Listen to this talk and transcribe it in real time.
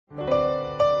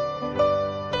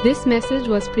This message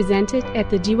was presented at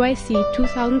the GYC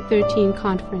 2013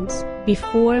 conference,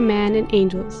 Before Man and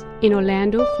Angels, in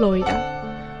Orlando,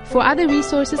 Florida. For other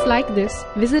resources like this,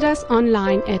 visit us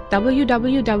online at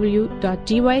www.gycweb.org.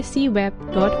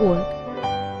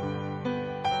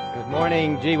 Good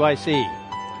morning, GYC.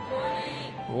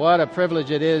 What a privilege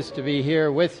it is to be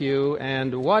here with you,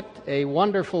 and what a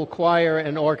wonderful choir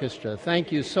and orchestra.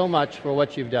 Thank you so much for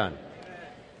what you've done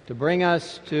to bring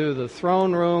us to the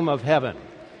throne room of heaven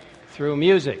through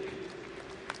music.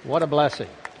 What a blessing.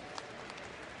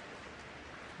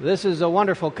 This is a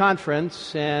wonderful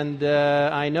conference, and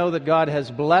I know that God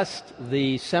has blessed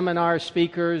the seminar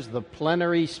speakers, the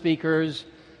plenary speakers,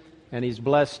 and He's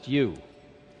blessed you.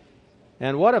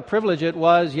 And what a privilege it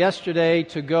was yesterday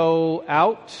to go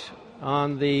out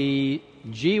on the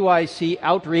GYC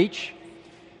outreach.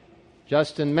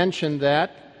 Justin mentioned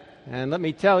that, and let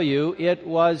me tell you, it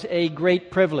was a great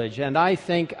privilege, and I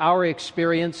think our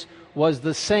experience was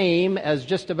the same as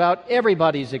just about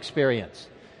everybody's experience.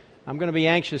 I'm going to be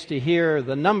anxious to hear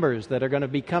the numbers that are going to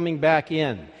be coming back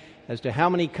in as to how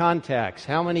many contacts,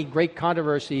 how many great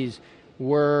controversies they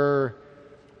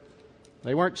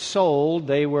weren't sold,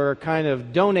 they were kind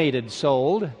of donated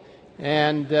sold,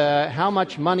 and how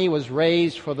much money was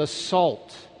raised for the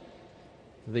SALT,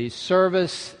 the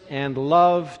Service and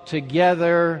Love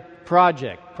Together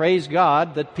project. Praise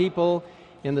God that people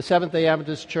in the Seventh-day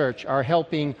Adventist Church are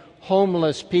helping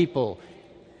homeless people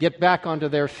get back onto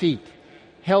their feet,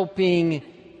 helping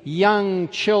young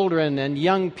children and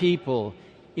young people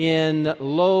in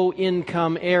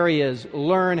low-income areas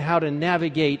learn how to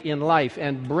navigate in life,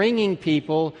 and bringing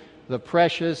people the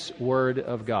precious Word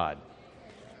of God.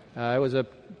 It was a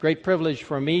great privilege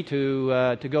for me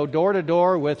to go door to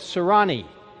door with Sarani.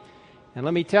 And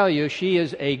let me tell you, she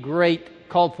is a great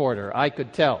colporteur, I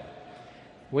could tell.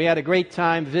 We had a great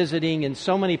time visiting in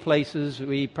so many places.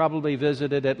 We probably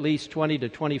visited at least 20 to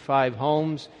 25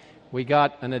 homes. We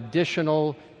got an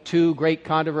additional 2 great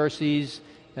controversies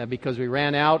because we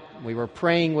ran out. We were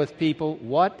praying with people.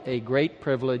 What a great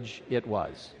privilege it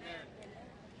was.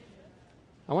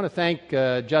 I want to thank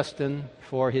Justin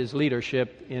for his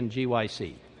leadership in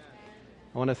GYC.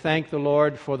 I want to thank the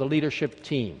Lord for the leadership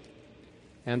team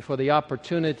and for the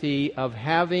opportunity of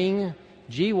having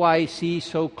GYC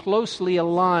so closely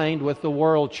aligned with the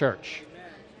world church.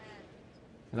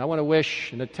 And I want to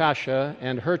wish Natasha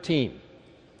and her team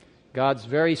God's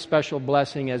very special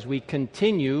blessing as we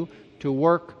continue to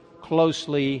work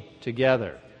closely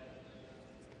together.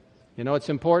 You know, it's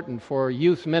important for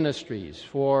youth ministries,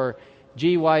 for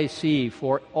GYC,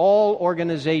 for all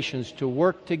organizations to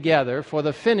work together for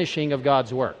the finishing of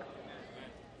God's work.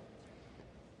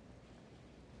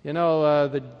 You know,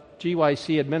 the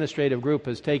GYC administrative group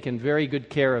has taken very good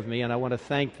care of me, and I want to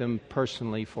thank them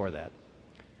personally for that.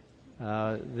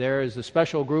 There is a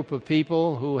special group of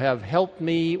people who have helped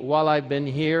me while I've been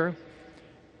here,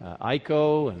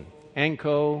 Aiko and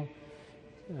Anko,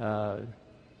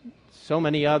 so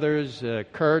many others,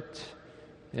 Kurt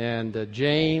and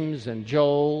James and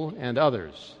Joel and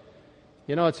others.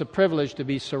 You know, it's a privilege to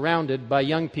be surrounded by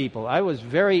young people. I was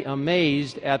very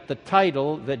amazed at the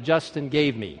title that Justin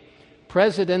gave me,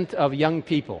 President of Young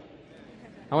People.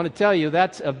 I want to tell you,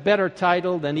 that's a better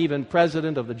title than even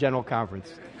President of the General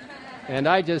Conference. And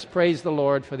I just praise the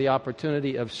Lord for the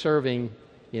opportunity of serving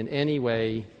in any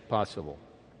way possible.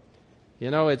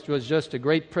 You know, it was just a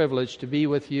great privilege to be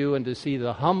with you and to see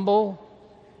the humble,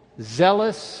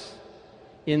 zealous,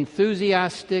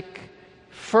 enthusiastic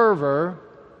fervor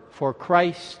for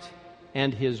Christ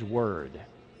and His Word.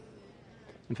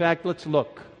 In fact, let's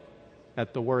look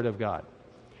at the Word of God.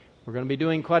 We're going to be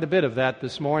doing quite a bit of that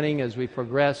this morning as we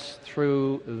progress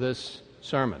through this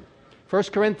sermon. 1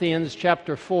 Corinthians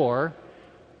chapter 4,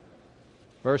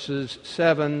 verses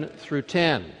 7 through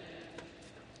 10.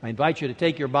 I invite you to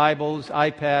take your Bibles,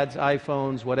 iPads,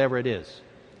 iPhones, whatever it is.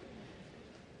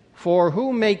 For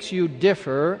who makes you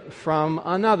differ from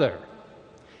another?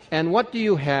 And what do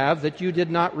you have that you did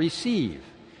not receive?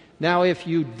 Now, if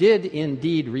you did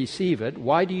indeed receive it,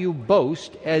 why do you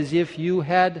boast as if you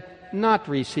had not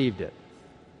received it?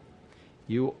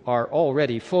 You are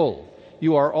already full.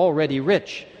 You are already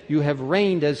rich. You have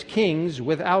reigned as kings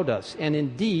without us. And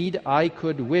indeed, I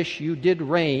could wish you did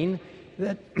reign,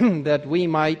 that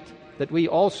we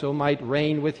also might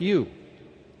reign with you.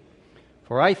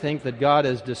 For I think that God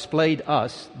has displayed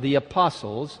us, the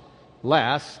apostles,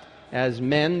 last as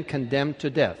men condemned to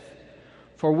death.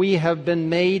 For we have been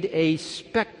made a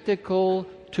spectacle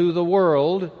to the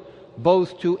world,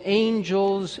 both to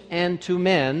angels and to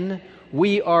men.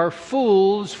 We are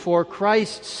fools for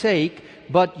Christ's sake,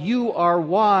 but you are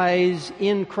wise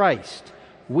in Christ.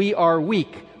 We are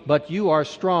weak, but you are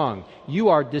strong. You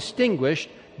are distinguished,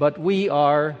 but we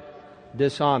are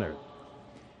dishonored.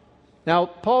 Now,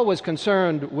 Paul was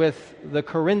concerned with the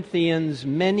Corinthians'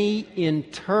 many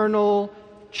internal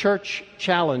church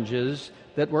challenges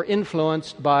that were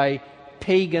influenced by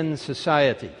pagan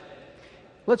society.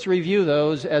 Let's review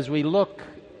those as we look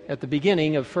at the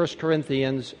beginning of 1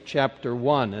 Corinthians chapter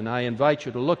 1, and I invite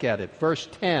you to look at it. Verse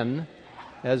 10,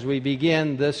 as we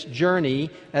begin this journey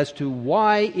as to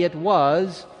why it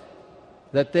was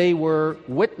that they were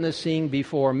witnessing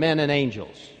before men and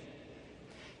angels.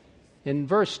 In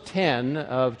verse 10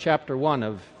 of chapter 1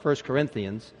 of 1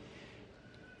 Corinthians,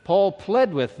 Paul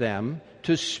pled with them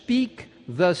to speak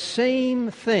the same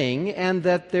thing, and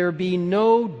that there be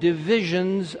no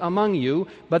divisions among you,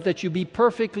 but that you be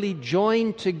perfectly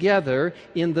joined together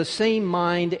in the same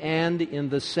mind and in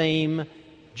the same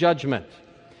judgment.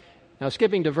 Now,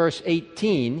 skipping to verse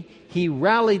 18, he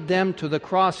rallied them to the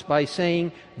cross by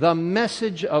saying, the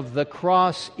message of the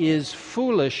cross is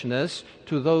foolishness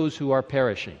to those who are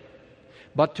perishing.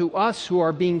 But to us who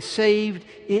are being saved,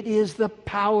 it is the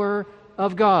power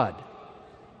of God.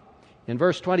 In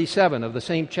verse 27 of the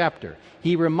same chapter,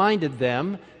 he reminded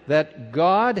them that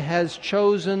God has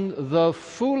chosen the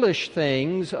foolish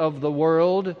things of the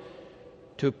world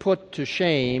to put to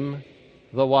shame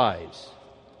the wise.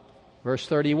 Verse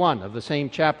 31 of the same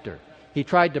chapter, he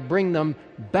tried to bring them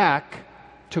back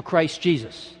to Christ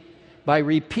Jesus by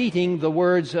repeating the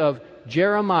words of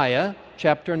Jeremiah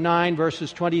chapter 9,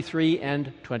 verses 23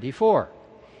 and 24.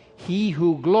 He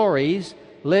who glories,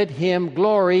 let him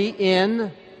glory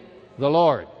in the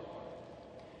Lord.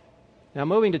 Now,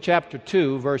 moving to chapter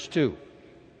 2, verse 2,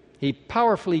 he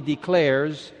powerfully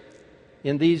declares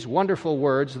in these wonderful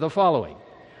words the following: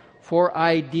 For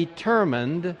I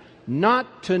determined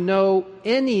not to know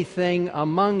anything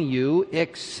among you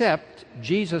except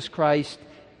Jesus Christ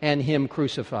and Him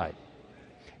crucified.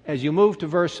 As you move to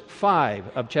verse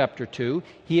 5 of chapter 2,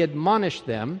 he admonished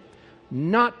them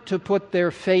not to put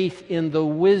their faith in the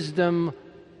wisdom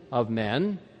of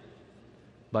men,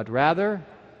 but rather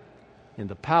in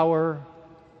the power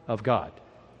of God.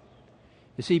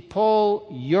 You see, Paul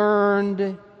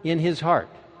yearned in his heart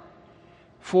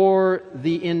for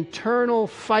the internal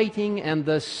fighting and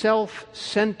the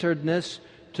self-centeredness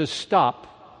to stop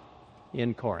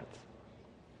in Corinth.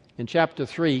 In chapter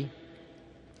 3,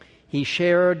 he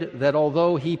shared that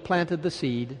although he planted the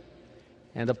seed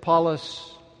and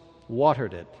Apollos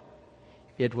watered it,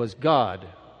 it was God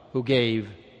who gave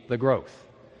the growth.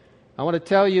 I want to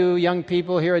tell you, young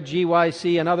people here at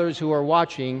GYC and others who are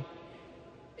watching,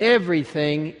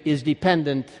 everything is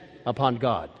dependent upon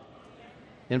God.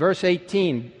 In verse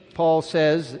 18, Paul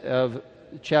says of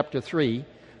chapter 3,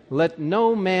 let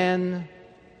no man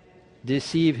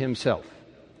deceive himself.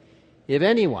 If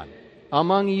anyone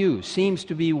among you seems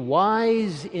to be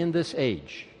wise in this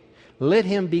age, let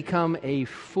him become a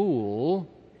fool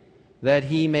that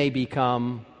he may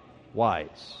become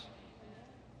wise.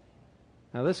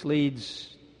 Now, this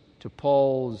leads to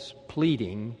Paul's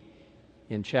pleading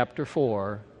in chapter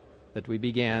 4 that we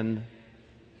began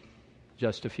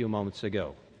just a few moments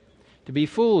ago. To be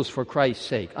fools for Christ's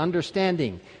sake,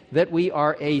 understanding that we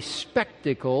are a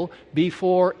spectacle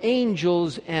before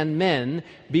angels and men,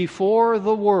 before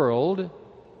the world,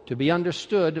 to be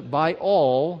understood by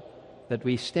all that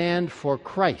we stand for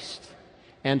Christ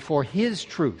and for His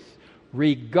truth,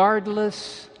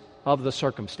 regardless of the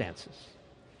circumstances.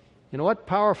 You know what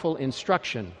powerful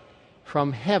instruction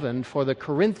from heaven for the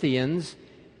Corinthians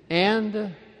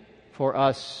and for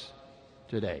us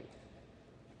today.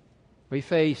 We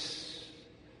face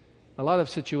a lot of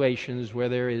situations where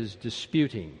there is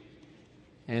disputing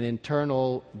and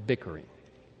internal bickering.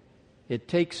 It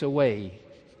takes away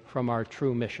from our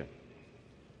true mission.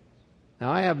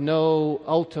 Now, I have no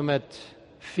ultimate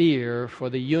fear for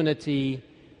the unity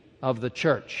of the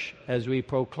church as we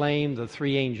proclaim the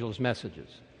three angels' messages.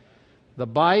 The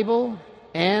Bible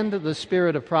and the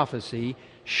spirit of prophecy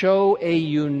show a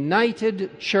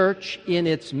united church in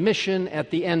its mission at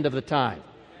the end of the time.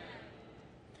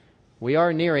 We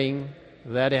are nearing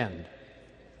that end.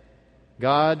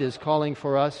 God is calling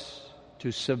for us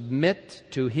to submit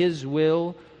to His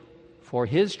will for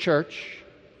His church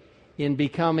in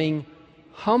becoming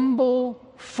humble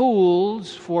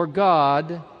fools for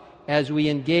God as we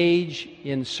engage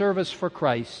in service for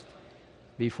Christ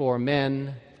before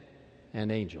men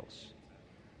and angels.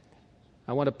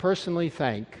 I want to personally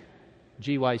thank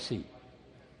GYC,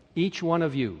 each one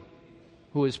of you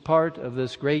who is part of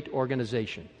this great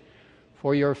organization,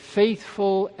 for your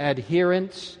faithful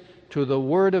adherence to the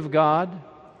Word of God,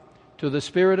 to the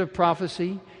spirit of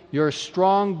prophecy, your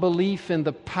strong belief in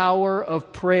the power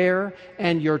of prayer,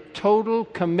 and your total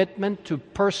commitment to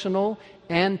personal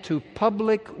and to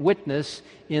public witness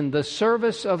in the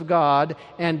service of God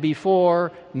and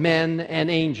before men and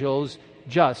angels,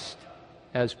 just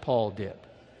as Paul did.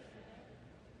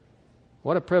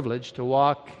 What a privilege to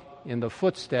walk in the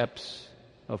footsteps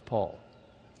of Paul,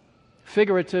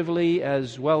 figuratively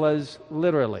as well as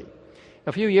literally.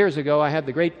 A few years ago, I had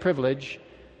the great privilege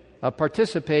of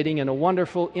participating in a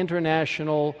wonderful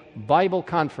international Bible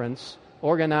conference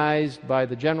organized by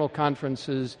the General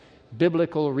Conference's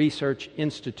Biblical Research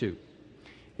Institute.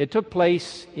 It took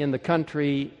place in the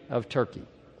country of Turkey.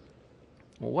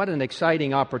 Well, what an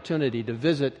exciting opportunity to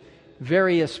visit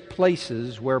various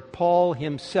places where Paul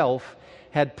himself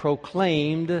had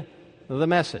proclaimed the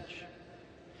message.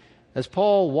 As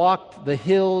Paul walked the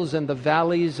hills and the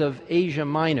valleys of Asia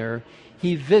Minor,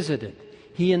 he visited,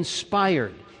 he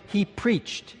inspired, he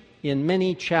preached in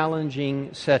many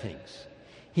challenging settings.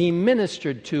 He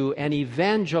ministered to and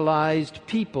evangelized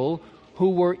people who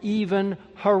were even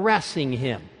harassing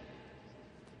him.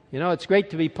 You know, it's great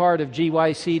to be part of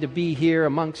GYC, to be here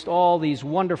amongst all these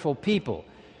wonderful people.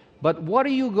 But what are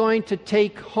you going to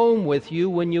take home with you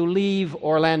when you leave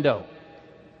Orlando?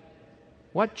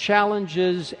 What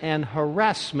challenges and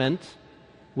harassment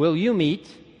will you meet,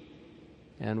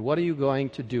 and what are you going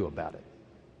to do about it?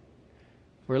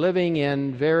 We're living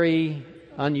in very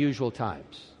unusual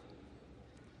times.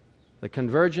 The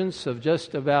convergence of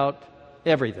just about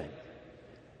everything: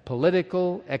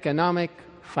 political, economic,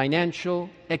 financial,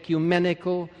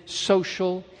 ecumenical,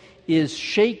 social, is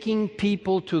shaking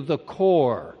people to the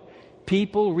core.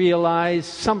 People realize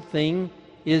something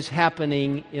is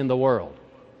happening in the world.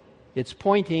 It's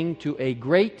pointing to a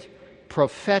great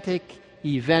prophetic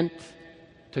event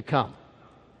to come.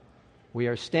 We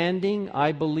are standing,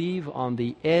 I believe, on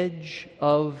the edge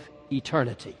of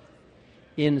eternity,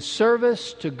 in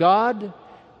service to God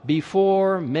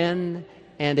before men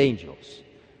and angels.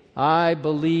 I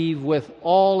believe with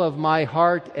all of my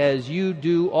heart, as you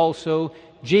do also,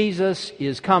 Jesus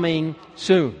is coming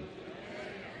soon.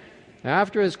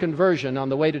 After his conversion on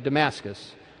the way to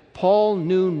Damascus, Paul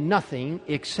knew nothing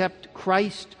except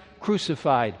Christ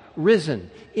crucified, risen,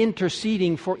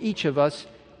 interceding for each of us,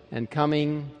 and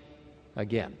coming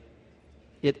again.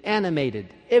 It animated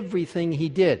everything he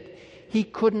did. He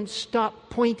couldn't stop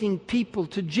pointing people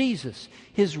to Jesus,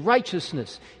 his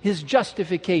righteousness, his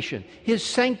justification, his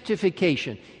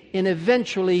sanctification, and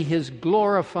eventually his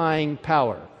glorifying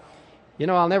power. You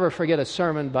know, I'll never forget a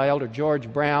sermon by Elder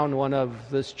George Brown, one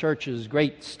of this church's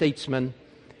great statesmen,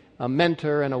 a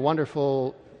mentor and a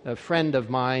wonderful friend of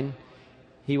mine.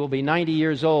 He will be 90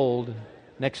 years old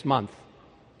next month.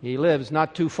 He lives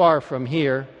not too far from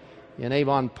here in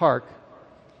Avon Park.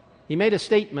 He made a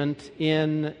statement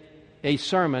in a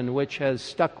sermon which has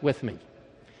stuck with me.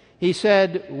 He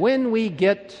said, "When we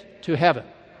get to heaven,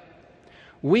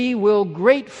 we will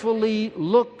gratefully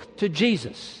look to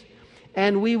Jesus,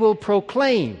 and we will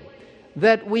proclaim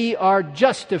that we are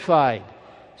justified,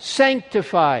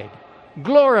 sanctified,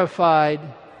 glorified,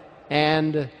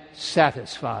 and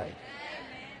satisfied."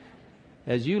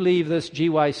 As you leave this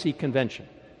GYC convention,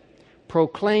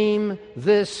 proclaim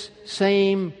this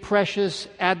same precious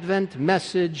Advent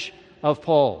message of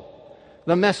Paul,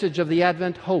 the message of the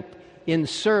Advent hope in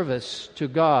service to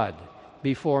God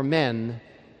before men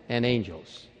and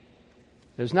angels.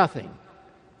 There's nothing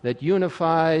that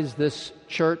unifies this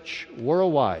church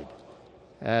worldwide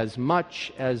as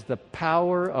much as the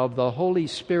power of the Holy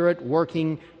Spirit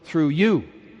working through you,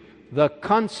 the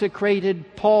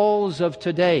consecrated Pauls of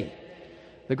today.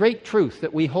 The great truth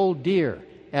that we hold dear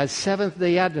as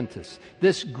Seventh-day Adventists,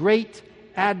 this great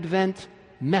Advent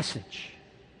message,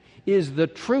 is the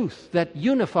truth that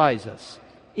unifies us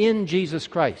in Jesus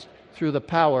Christ through the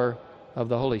power of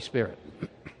the Holy Spirit.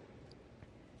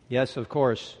 Yes, of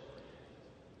course,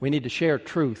 we need to share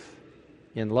truth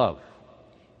in love,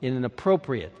 in an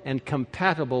appropriate and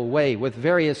compatible way with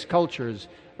various cultures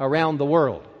around the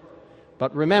world.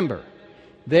 But remember,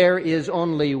 there is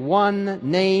only one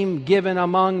name given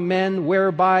among men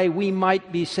whereby we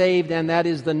might be saved, and that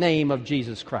is the name of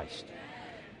Jesus Christ.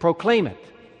 Proclaim it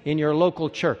in your local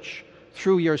church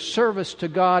through your service to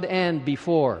God and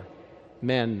before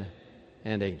men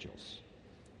and angels.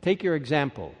 Take your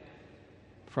example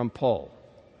from Paul,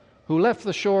 who left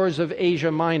the shores of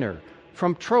Asia Minor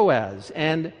from Troas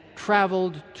and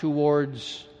traveled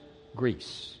towards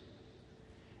Greece.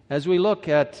 As we look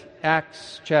at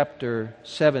Acts chapter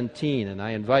 17, and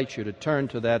I invite you to turn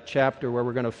to that chapter where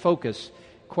we're going to focus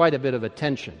quite a bit of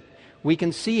attention, we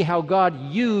can see how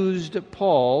God used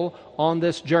Paul on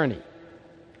this journey.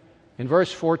 In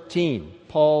verse 14,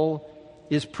 Paul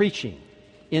is preaching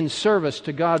in service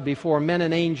to God before men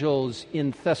and angels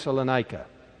in Thessalonica.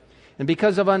 And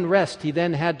because of unrest, he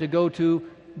then had to go to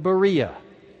Berea.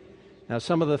 Now,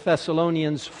 some of the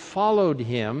Thessalonians followed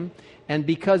him, and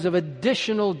because of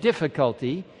additional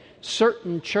difficulty,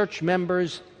 certain church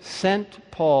members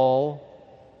sent Paul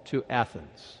to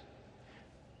Athens.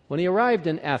 When he arrived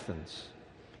in Athens,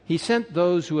 he sent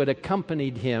those who had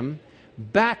accompanied him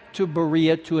back to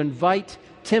Berea to invite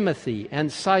Timothy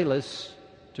and Silas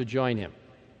to join him.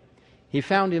 He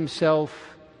found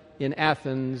himself in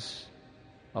Athens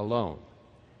alone.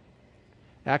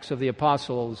 Acts of the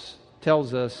Apostles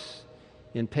tells us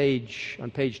on page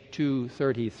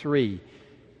 233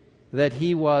 that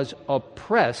he was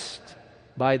oppressed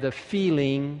by the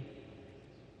feeling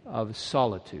of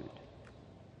solitude.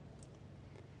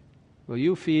 Will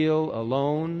you feel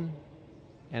alone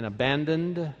and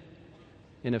abandoned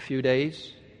in a few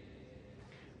days?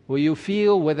 Will you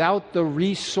feel without the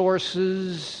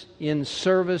resources in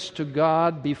service to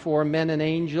God before men and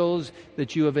angels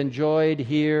that you have enjoyed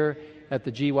here at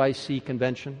the GYC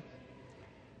convention?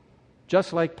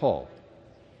 Just like Paul,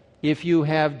 if you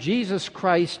have Jesus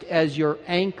Christ as your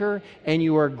anchor and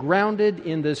you are grounded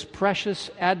in this precious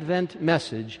Advent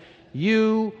message,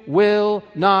 you will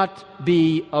not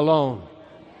be alone.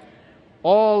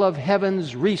 All of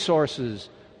heaven's resources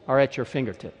are at your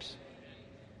fingertips.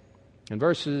 In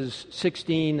verses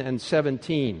 16 and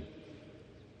 17,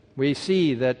 we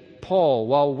see that Paul,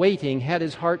 while waiting, had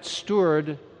his heart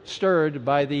stirred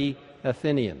by the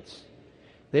Athenians.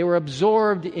 They were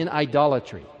absorbed in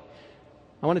idolatry.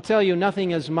 I want to tell you,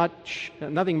 nothing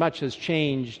much has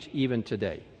changed even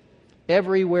today.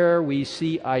 Everywhere we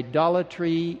see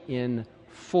idolatry in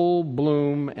full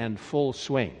bloom and full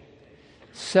swing.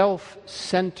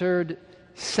 Self-centered,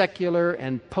 secular,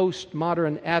 and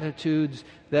postmodern attitudes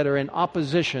that are in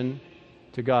opposition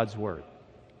to God's Word.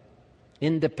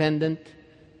 Independent,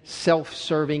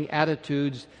 self-serving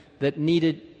attitudes that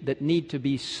need to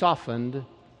be softened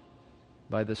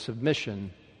by the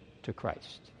submission to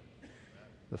Christ.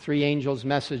 The three angels'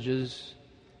 messages,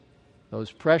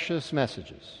 those precious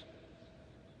messages,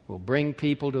 will bring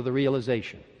people to the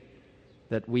realization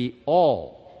that we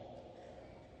all,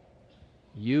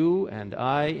 you and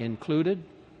I included,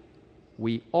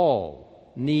 we all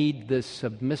need this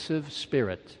submissive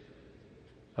spirit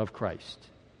of Christ.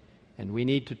 And we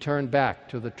need to turn back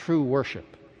to the true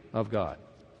worship of God.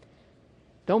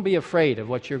 Don't be afraid of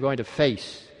what you're going to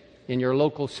face in your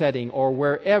local setting or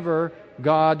wherever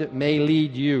God may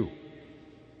lead you.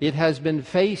 It has been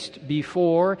faced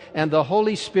before, and the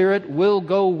Holy Spirit will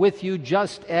go with you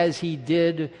just as He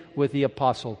did with the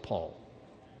Apostle Paul.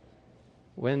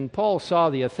 When Paul saw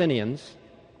the Athenians,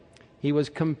 he was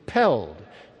compelled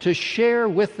to share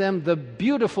with them the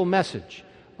beautiful message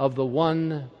of the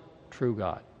one true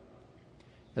God.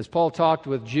 As Paul talked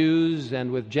with Jews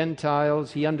and with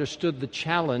Gentiles, he understood the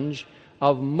challenge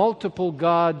of multiple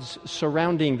gods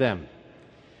surrounding them.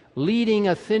 Leading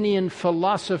Athenian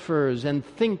philosophers and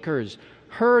thinkers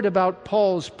heard about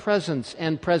Paul's presence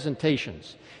and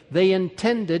presentations. They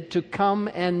intended to come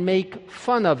and make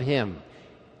fun of him.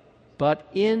 But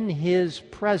in his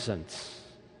presence,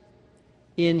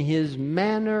 in his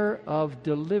manner of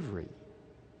delivery,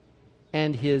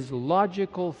 and his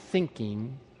logical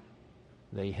thinking,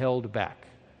 they held back.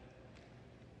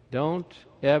 Don't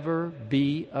ever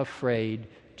be afraid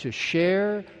to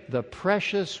share the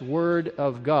precious Word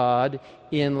of God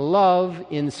in love,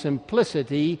 in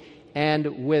simplicity,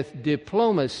 and with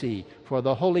diplomacy, for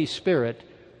the Holy Spirit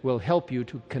will help you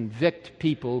to convict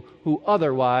people who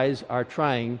otherwise are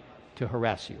trying to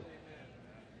harass you.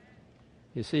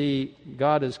 You see,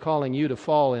 God is calling you to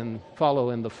follow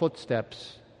in the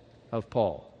footsteps of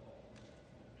Paul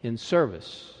in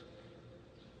service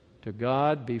to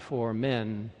God before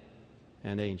men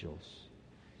and angels.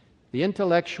 The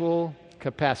intellectual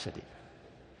capacity,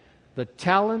 the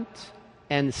talent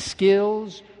and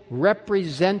skills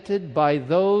represented by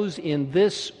those in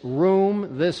this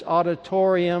room, this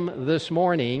auditorium this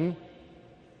morning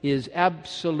is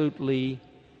absolutely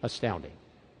astounding.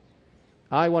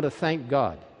 I want to thank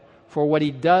God for what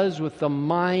He does with the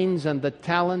minds and the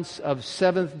talents of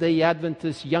Seventh-day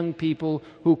Adventist young people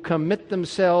who commit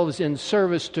themselves in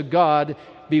service to God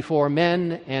before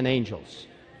men and angels.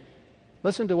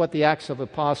 Listen to what the Acts of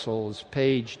Apostles,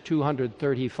 page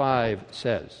 235,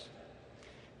 says.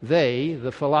 They,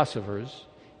 the philosophers,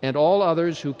 and all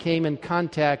others who came in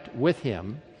contact with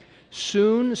him,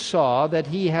 soon saw that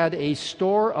he had a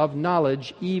store of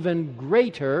knowledge even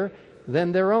greater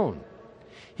than their own.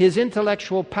 His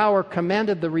intellectual power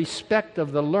commanded the respect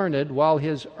of the learned, while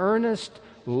his earnest,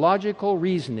 logical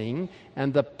reasoning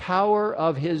and the power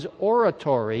of his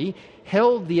oratory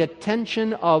held the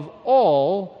attention of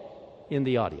all in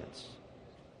the audience.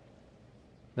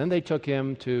 Then they took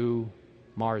him to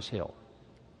Mars Hill,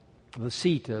 the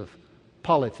seat of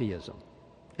polytheism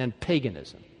and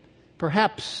paganism,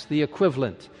 perhaps the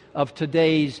equivalent of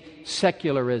today's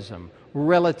secularism,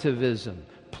 relativism,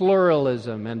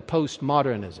 pluralism, and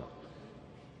postmodernism.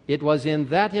 It was in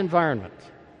that environment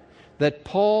that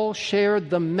Paul shared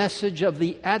the message of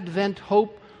the Advent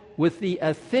hope with the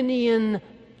Athenian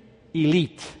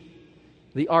elite,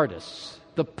 the artists,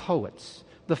 the poets,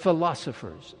 the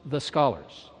philosophers, the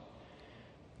scholars.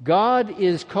 God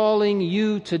is calling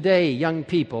you today, young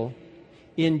people,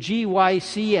 in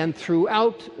GYC and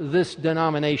throughout this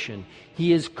denomination.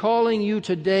 He is calling you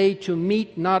today to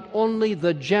meet not only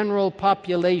the general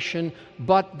population,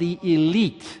 but the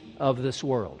elite of this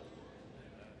world.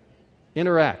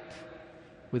 Interact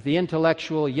with the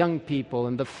intellectual young people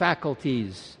and the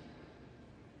faculties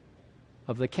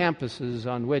of the campuses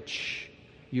on which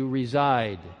you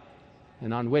reside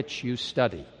and on which you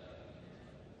study.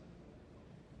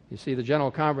 You see, the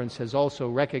General Conference has also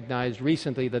recognized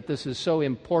recently that this is so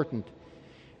important.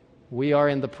 We are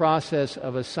in the process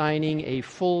of assigning a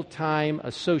full-time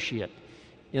associate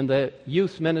in the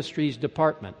Youth Ministries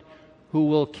Department who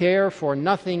will care for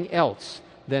nothing else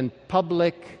than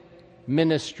public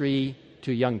ministry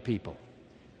to young people,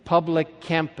 public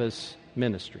campus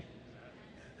ministry.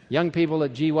 Young people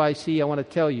at GYC, I want to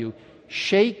tell you,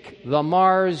 shake the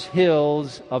Mars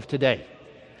Hills of today.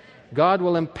 God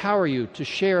will empower you to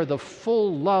share the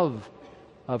full love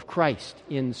of Christ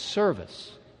in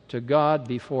service to God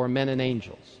before men and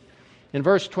angels. In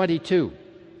verse 22,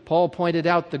 Paul pointed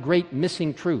out the great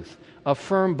missing truth, a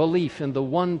firm belief in the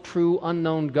one true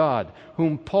unknown God,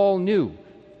 whom Paul knew,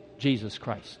 Jesus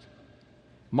Christ.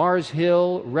 Mars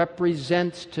Hill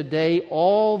represents today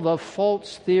all the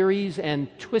false theories and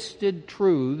twisted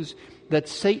truths that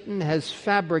Satan has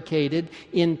fabricated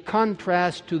in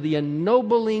contrast to the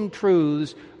ennobling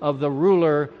truths of the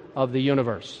ruler of the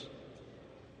universe.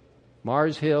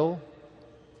 Mars Hill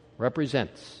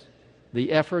represents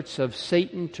the efforts of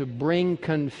Satan to bring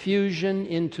confusion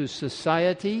into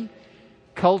society,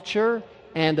 culture,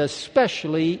 and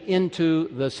especially into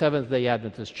the Seventh-day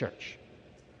Adventist Church.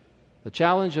 The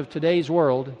challenge of today's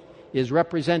world is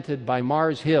represented by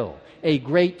Mars Hill, a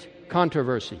great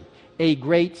controversy, a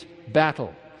great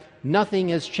battle. Nothing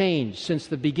has changed since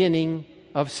the beginning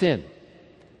of sin.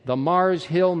 The Mars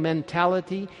Hill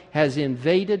mentality has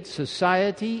invaded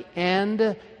society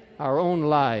and our own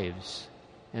lives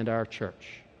and our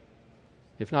church.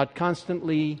 If not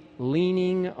constantly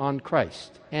leaning on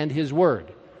Christ and His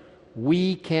Word,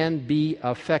 we can be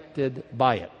affected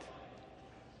by it.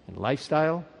 And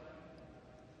lifestyle,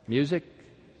 music,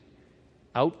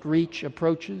 outreach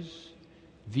approaches,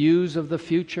 views of the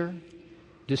future,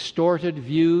 distorted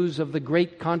views of the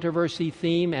great controversy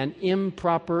theme, and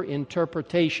improper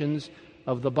interpretations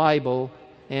of the Bible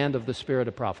and of the spirit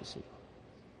of prophecy.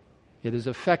 It has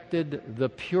affected the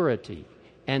purity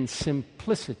and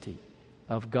simplicity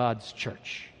of God's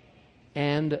church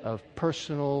and of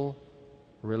personal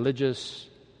religious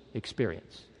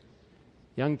experience.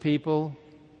 Young people,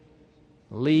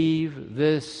 leave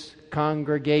this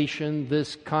congregation,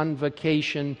 this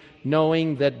convocation,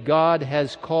 knowing that God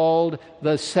has called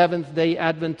the Seventh-day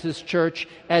Adventist Church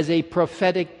as a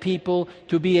prophetic people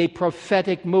to be a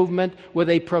prophetic movement with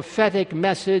a prophetic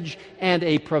message and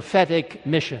a prophetic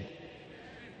mission.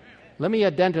 Let me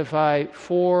identify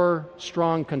 4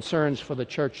 strong concerns for the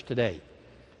church today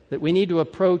that we need to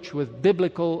approach with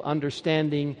biblical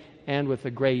understanding and with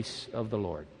the grace of the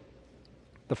Lord.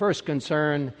 The first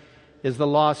concern is the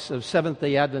loss of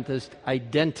Seventh-day Adventist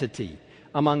identity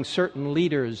among certain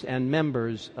leaders and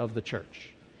members of the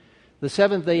church. The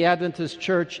Seventh-day Adventist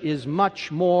Church is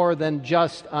much more than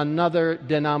just another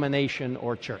denomination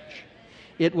or church.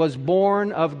 It was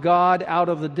born of God out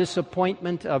of the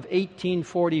disappointment of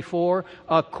 1844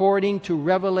 according to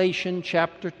Revelation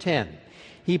chapter 10.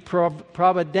 He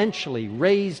providentially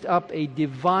raised up a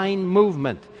divine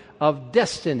movement of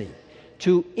destiny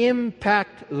to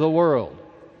impact the world.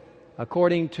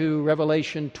 According to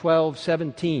Revelation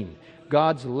 12:17,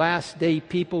 God's last day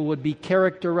people would be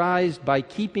characterized by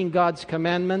keeping God's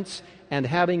commandments and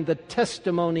having the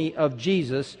testimony of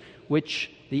Jesus,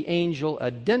 which the angel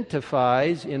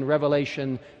identifies in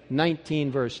Revelation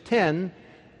 19 verse 10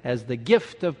 as the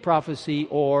gift of prophecy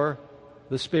or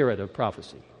the spirit of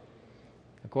prophecy.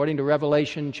 According to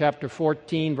Revelation chapter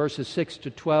 14, verses 6 to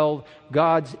 12,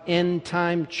 God's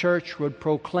end-time church would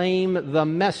proclaim the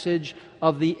message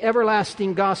of the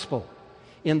everlasting gospel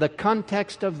in the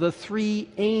context of the three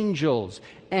angels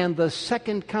and the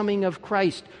second coming of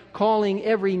Christ, calling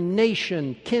every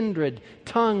nation, kindred,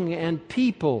 tongue, and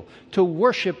people to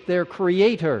worship their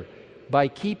Creator by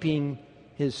keeping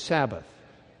His Sabbath.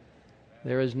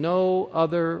 There is no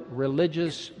other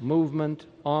religious movement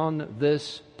on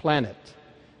this planet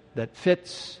that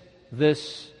fits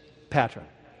this pattern.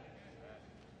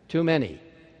 Too many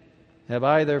have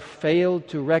either failed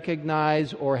to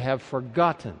recognize or have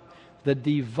forgotten the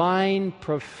divine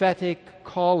prophetic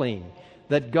calling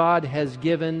that God has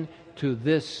given to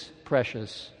this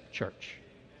precious church.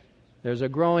 There's a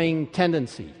growing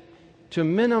tendency to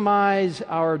minimize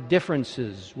our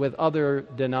differences with other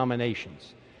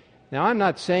denominations. Now, I'm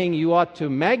not saying you ought to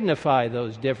magnify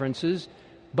those differences,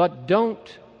 but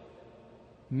don't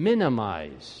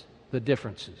minimize the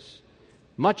differences.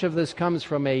 Much of this comes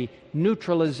from a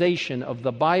neutralization of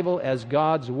the Bible as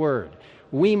God's Word.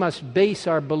 We must base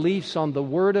our beliefs on the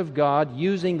Word of God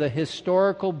using the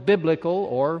historical, biblical,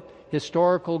 or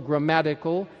historical,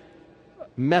 grammatical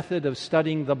method of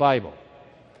studying the Bible,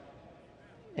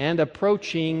 and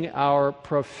approaching our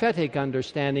prophetic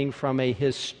understanding from a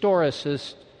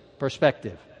historicist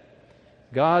perspective.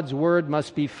 God's Word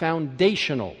must be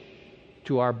foundational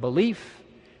to our belief,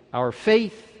 our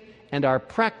faith, and our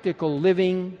practical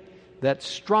living that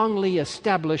strongly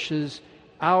establishes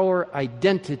our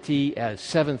identity as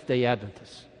Seventh-day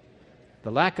Adventists.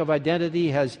 The lack of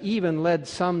identity has even led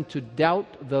some to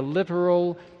doubt the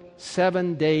literal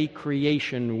seven-day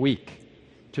creation week,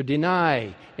 to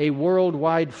deny a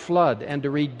worldwide flood, and to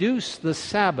reduce the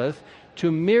Sabbath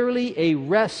to merely a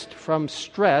rest from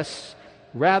stress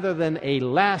rather than a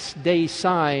last-day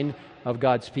sign of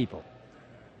God's people.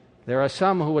 There are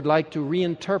some who would like to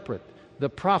reinterpret the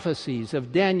prophecies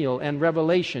of Daniel and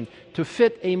Revelation to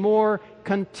fit a more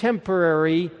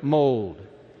contemporary mold.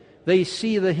 They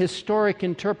see the historic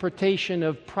interpretation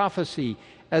of prophecy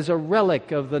as a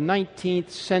relic of the 19th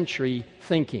century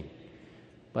thinking.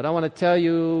 But I want to tell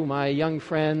you, my young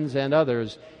friends and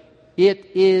others, it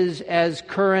is as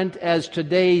current as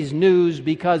today's news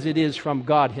because it is from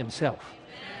God Himself.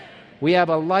 We have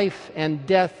a life and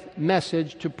death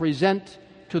message to present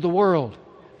to the world.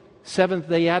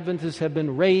 Seventh-day Adventists have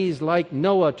been raised like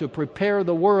Noah to prepare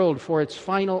the world for its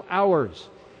final hours.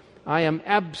 I am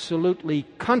absolutely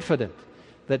confident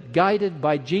that, guided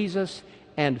by Jesus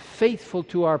and faithful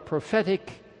to our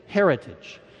prophetic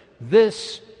heritage,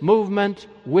 this movement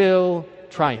will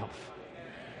triumph.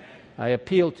 I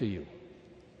appeal to you,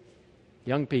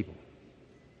 young people,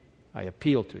 I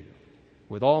appeal to you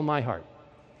with all my heart.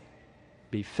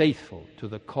 Be faithful to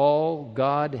the call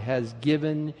God has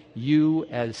given you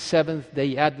as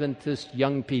Seventh-day Adventist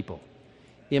young people.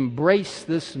 Embrace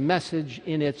this message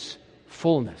in its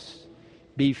fullness.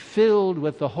 Be filled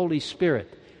with the Holy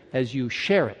Spirit as you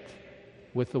share it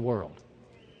with the world.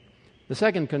 The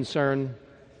second concern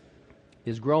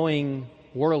is growing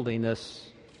worldliness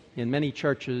in many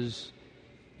churches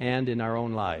and in our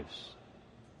own lives.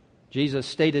 Jesus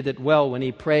stated it well when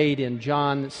He prayed in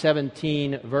John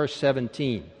 17, verse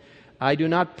 17. I do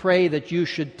not pray that you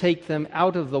should take them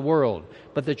out of the world,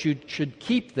 but that you should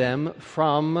keep them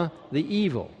from the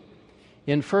evil.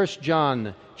 In 1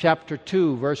 John chapter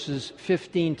 2, verses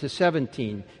 15 to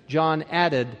 17, John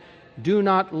added, do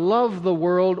not love the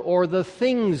world or the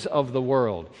things of the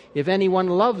world. If anyone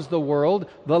loves the world,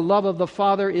 the love of the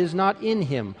Father is not in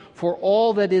him. For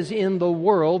all that is in the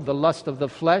world, the lust of the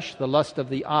flesh, the lust of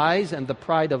the eyes, and the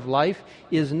pride of life,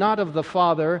 is not of the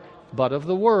Father, but of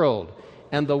the world.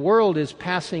 And the world is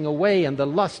passing away, and the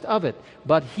lust of it.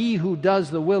 But he who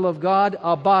does the will of God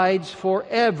abides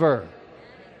forever.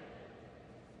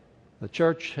 The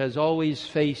church has always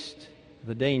faced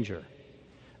the danger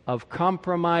of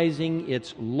compromising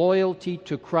its loyalty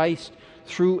to Christ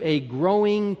through a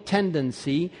growing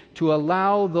tendency to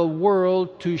allow the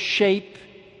world to shape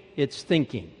its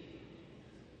thinking.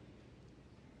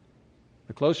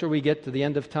 The closer we get to the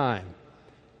end of time,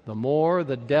 the more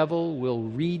the devil will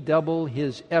redouble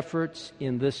his efforts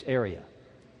in this area.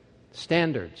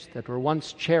 Standards that were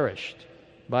once cherished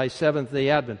by Seventh-day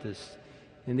Adventists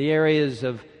in the areas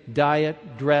of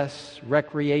diet, dress,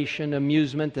 recreation,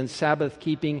 amusement, and Sabbath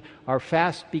keeping are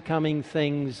fast becoming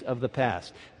things of the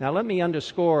past. Now let me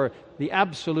underscore the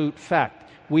absolute fact.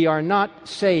 We are not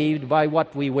saved by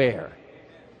what we wear.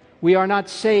 We are not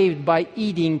saved by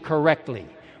eating correctly.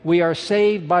 We are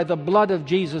saved by the blood of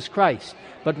Jesus Christ.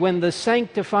 But when the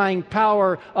sanctifying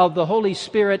power of the Holy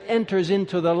Spirit enters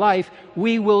into the life,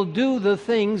 we will do the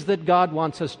things that God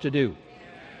wants us to do.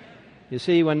 You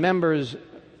see, when members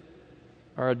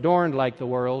are adorned like the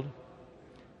world,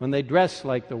 when they dress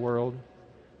like the world,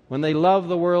 when they love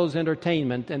the world's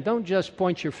entertainment, and don't just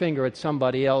point your finger at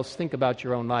somebody else, think about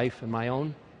your own life and my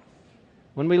own.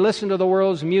 When we listen to the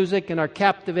world's music and are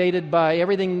captivated by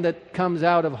everything that comes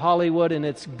out of Hollywood in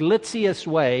its glitziest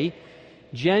way,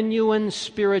 genuine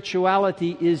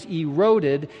spirituality is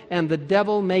eroded and the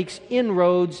devil makes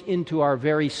inroads into our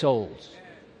very souls.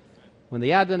 When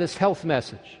the Adventist health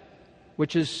message,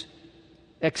 which is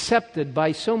accepted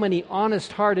by so many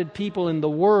honest-hearted people in the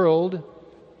world,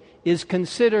 is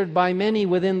considered by many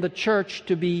within the church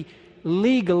to be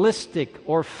legalistic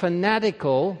or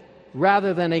fanatical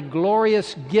rather than a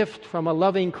glorious gift from a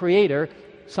loving Creator,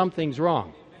 something's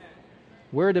wrong.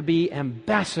 We're to be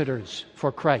ambassadors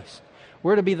for Christ.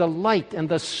 We're to be the light and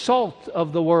the salt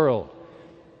of the world.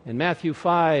 In Matthew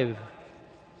 5,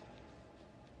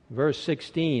 verse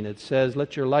 16, it says,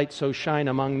 "Let your light so shine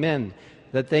among men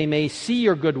that they may see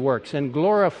your good works and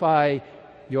glorify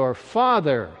your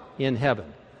Father in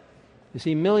heaven." You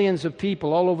see, millions of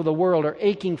people all over the world are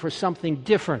aching for something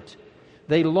different.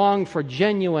 They long for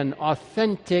genuine,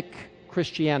 authentic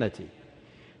Christianity.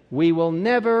 We will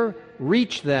never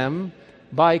reach them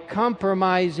by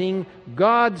compromising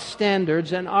God's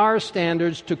standards and our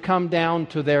standards to come down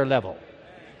to their level.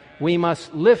 We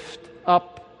must lift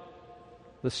up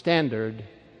the standard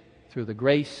through the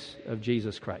grace of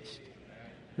Jesus Christ.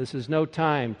 This is no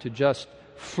time to just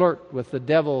flirt with the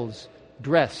devil's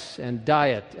dress and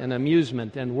diet and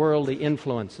amusement and worldly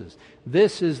influences.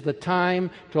 This is the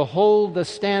time to hold the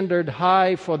standard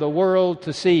high for the world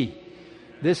to see.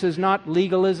 This is not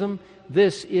legalism.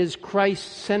 This is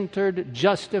Christ-centered,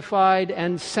 justified,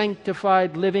 and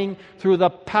sanctified living through the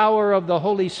power of the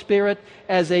Holy Spirit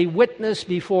as a witness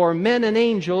before men and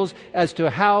angels as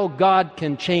to how God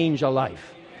can change a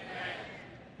life.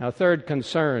 Now, third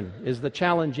concern is the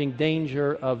challenging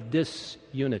danger of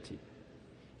disunity.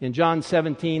 In John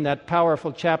 17, that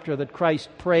powerful chapter that Christ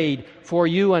prayed for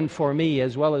you and for me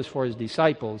as well as for his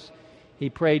disciples,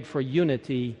 he prayed for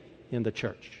unity in the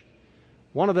church.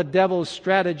 One of the devil's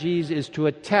strategies is to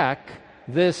attack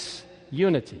this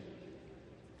unity.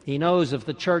 He knows if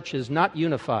the church is not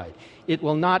unified, it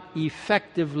will not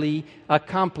effectively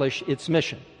accomplish its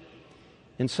mission.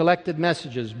 In Selected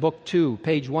Messages, Book 2,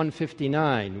 page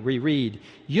 159, we read,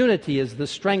 "Unity is the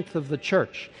strength of the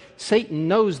church. Satan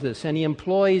knows this, and he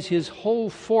employs his whole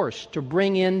force to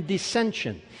bring in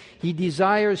dissension. He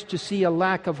desires to see a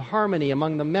lack of harmony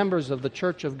among the members of the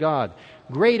Church of God.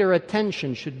 Greater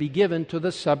attention should be given to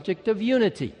the subject of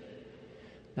unity."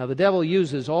 Now, the devil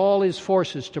uses all his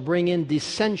forces to bring in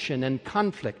dissension and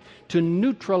conflict, to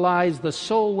neutralize the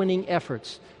soul-winning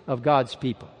efforts of God's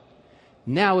people.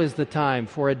 Now is the time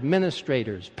for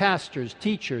administrators, pastors,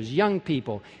 teachers, young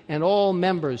people, and all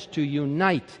members to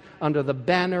unite under the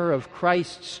banner of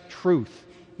Christ's truth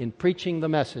in preaching the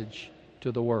message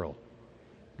to the world.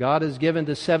 God has given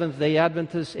to Seventh-day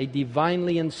Adventists a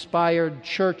divinely inspired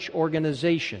church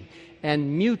organization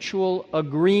and mutual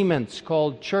agreements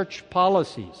called church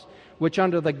policies, which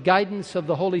under the guidance of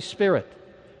the Holy Spirit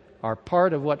are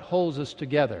part of what holds us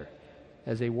together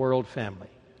as a world family.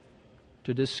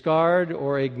 To discard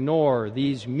or ignore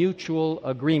these mutual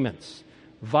agreements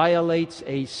violates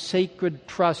a sacred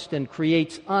trust and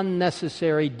creates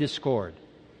unnecessary discord.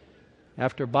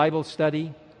 After Bible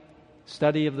study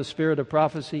of the spirit of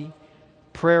prophecy,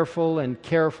 prayerful and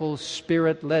careful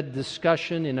Spirit-led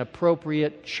discussion in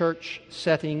appropriate church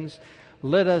settings,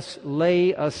 let us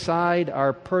lay aside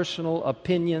our personal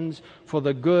opinions for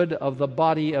the good of the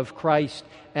body of Christ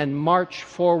and march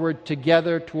forward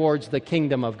together towards the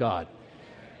kingdom of God.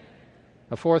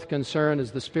 A fourth concern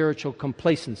is the spiritual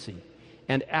complacency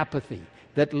and apathy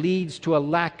that leads to a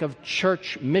lack of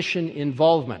church mission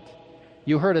involvement.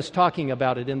 You heard us talking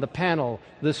about it in the panel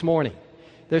this morning.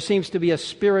 There seems to be a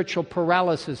spiritual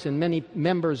paralysis in many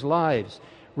members' lives.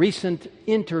 Recent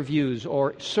interviews,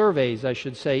 or surveys, I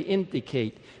should say,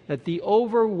 indicate that the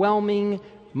overwhelming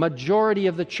majority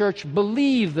of the church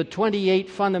believe the 28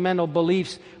 fundamental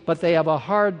beliefs, but they have a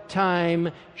hard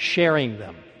time sharing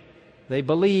them. They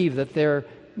believe that they're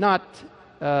not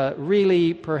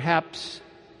really perhaps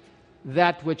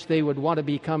that which they would want to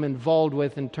become involved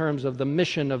with in terms of the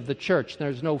mission of the church.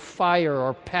 There's no fire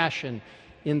or passion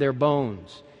in their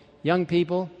bones. Young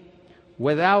people,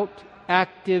 without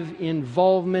active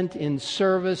involvement in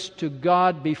service to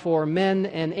God before men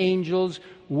and angels,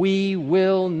 we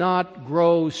will not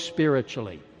grow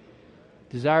spiritually.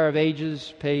 Desire of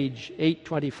Ages, page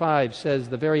 825, says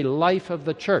the very life of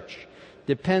the church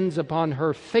depends upon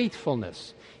her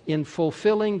faithfulness in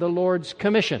fulfilling the Lord's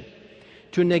commission.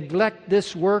 To neglect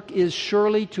this work is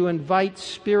surely to invite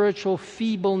spiritual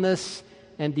feebleness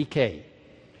and decay.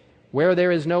 Where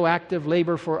there is no active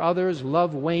labor for others,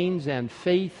 love wanes and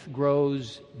faith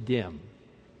grows dim.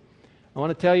 I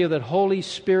want to tell you that Holy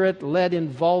Spirit-led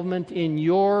involvement in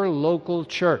your local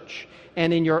church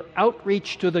and in your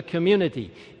outreach to the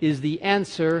community is the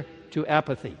answer to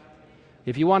apathy.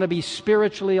 If you want to be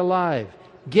spiritually alive,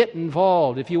 get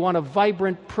involved. If you want a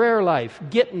vibrant prayer life,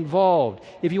 get involved.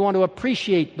 If you want to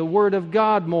appreciate the Word of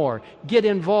God more, get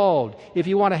involved. If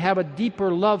you want to have a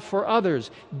deeper love for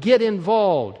others, get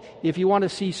involved. If you want to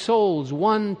see souls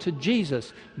won to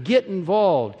Jesus, get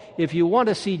involved. If you want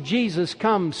to see Jesus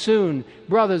come soon,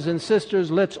 brothers and sisters,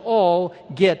 let's all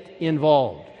get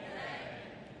involved.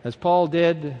 As Paul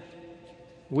did,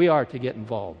 we are to get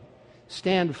involved.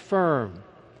 Stand firm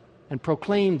and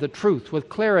proclaim the truth with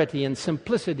clarity and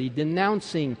simplicity,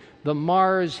 denouncing the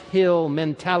Mars Hill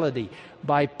mentality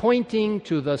by pointing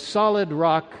to the solid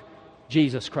rock,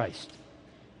 Jesus Christ.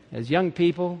 As young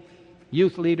people,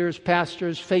 youth leaders,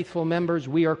 pastors, faithful members,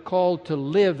 we are called to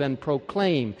live and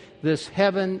proclaim this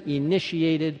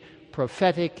heaven-initiated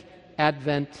prophetic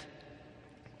Advent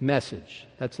message.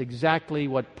 That's exactly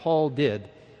what Paul did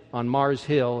on Mars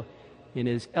Hill in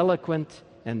his eloquent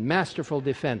and masterful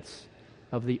defense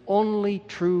of the only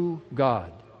true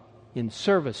God in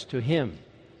service to Him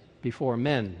before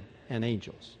men and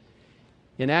angels.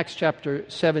 In Acts chapter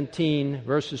 17,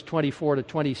 verses 24 to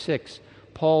 26,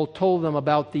 Paul told them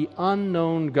about the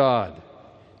unknown God.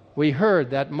 We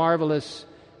heard that marvelous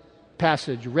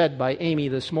passage read by Amy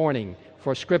this morning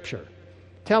for Scripture,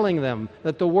 telling them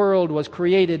that the world was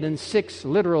created in 6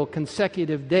 literal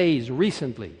consecutive days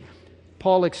recently.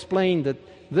 Paul explained that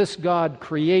this God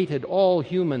created all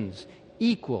humans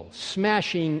equal,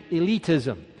 smashing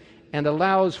elitism, and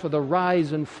allows for the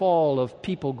rise and fall of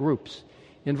people groups.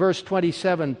 In verse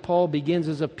 27, Paul begins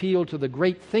his appeal to the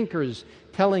great thinkers,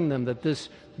 telling them that this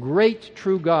great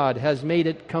true God has made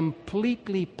it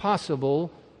completely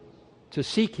possible to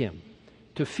seek Him,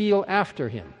 to feel after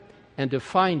Him, and to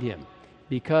find Him,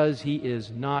 because He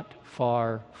is not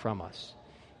far from us.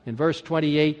 In verse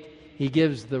 28, he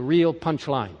gives the real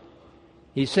punchline.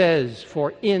 He says,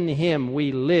 "For in Him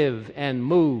we live and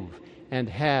move and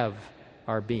have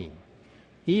our being."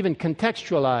 He even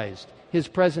contextualized his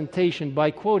presentation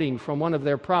by quoting from one of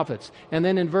their prophets. And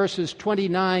then in verses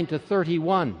 29 to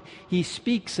 31, he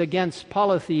speaks against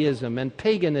polytheism and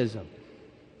paganism.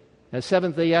 As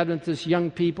Seventh-day Adventist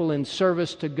young people in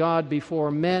service to God before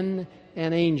men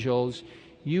and angels,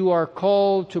 you are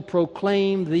called to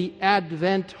proclaim the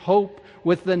Advent hope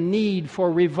with the need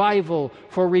for revival,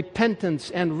 for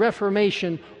repentance and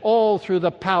reformation, all through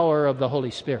the power of the Holy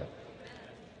Spirit.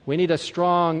 We need a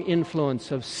strong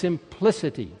influence of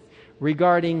simplicity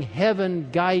regarding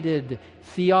heaven-guided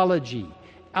theology,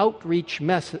 outreach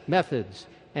methods,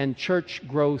 and church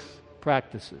growth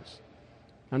practices.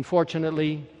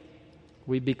 Unfortunately,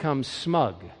 we become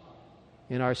smug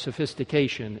in our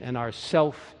sophistication and our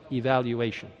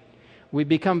self-evaluation. We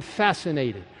become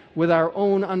fascinated with our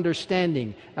own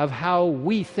understanding of how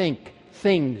we think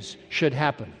things should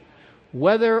happen.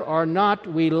 Whether or not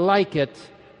we like it,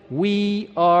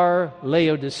 we are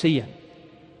Laodicean.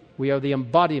 We are the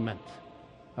embodiment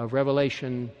of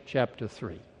Revelation chapter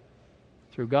 3.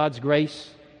 Through God's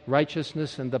grace,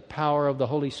 righteousness, and the power of the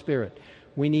Holy Spirit,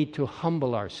 we need to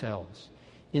humble ourselves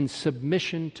in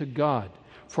submission to God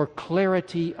for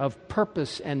clarity of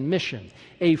purpose and mission,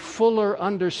 a fuller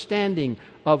understanding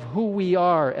of who we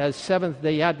are as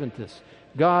Seventh-day Adventists,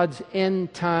 God's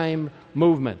end-time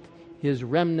movement, His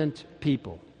remnant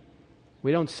people.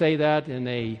 We don't say that in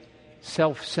a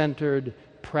self-centered,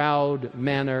 proud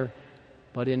manner,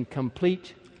 but in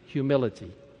complete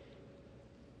humility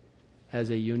as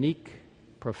a unique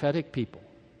prophetic people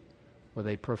with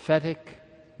a prophetic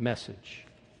message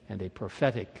and a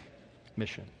prophetic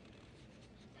mission.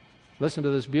 Listen to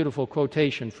this beautiful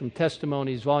quotation from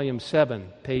Testimonies, Volume 7,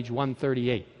 page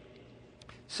 138.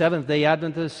 Seventh-day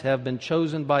Adventists have been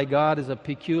chosen by God as a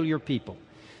peculiar people,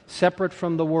 separate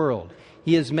from the world.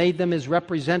 He has made them His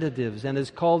representatives and has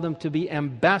called them to be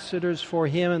ambassadors for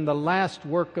Him in the last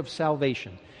work of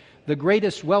salvation, the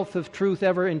greatest wealth of truth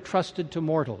ever entrusted to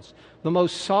mortals. The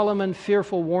most solemn and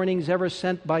fearful warnings ever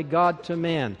sent by God to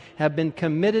man have been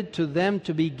committed to them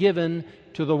to be given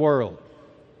to the world.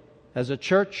 As a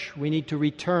church, we need to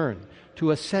return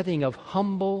to a setting of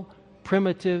humble,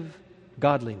 primitive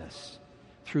godliness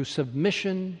through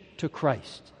submission to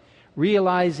Christ,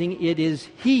 realizing it is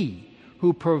He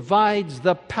who provides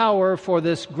the power for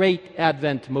this great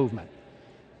Advent movement.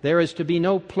 There is to be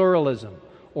no pluralism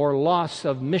or loss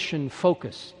of mission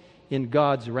focus in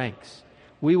God's ranks.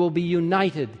 We will be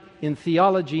united in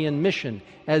theology and mission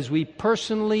as we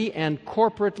personally and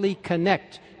corporately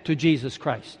connect to Jesus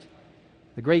Christ.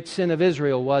 The great sin of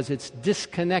Israel was its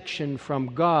disconnection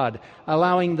from God,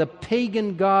 allowing the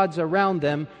pagan gods around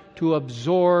them to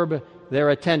absorb their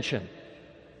attention.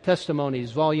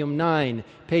 Testimonies, Volume 9,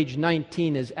 page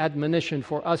 19, is admonition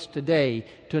for us today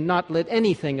to not let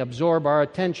anything absorb our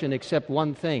attention except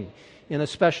one thing. In a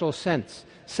special sense,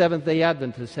 Seventh-day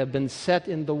Adventists have been set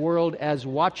in the world as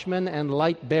watchmen and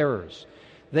light bearers.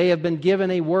 They have been given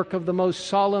a work of the most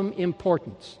solemn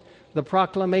importance, the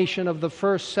proclamation of the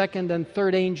first, second, and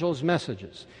third angels'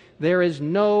 messages. There is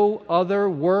no other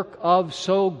work of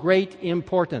so great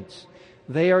importance.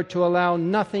 They are to allow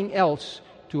nothing else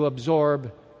to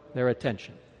absorb their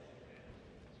attention.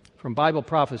 From Bible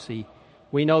prophecy,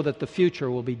 we know that the future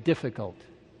will be difficult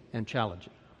and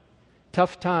challenging.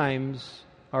 Tough times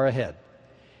are ahead.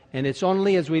 And it's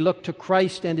only as we look to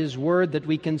Christ and His Word that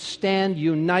we can stand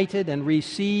united and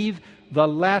receive the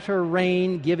latter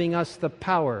rain, giving us the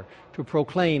power to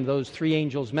proclaim those three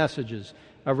angels' messages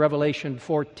of Revelation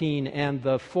 14 and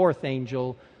the fourth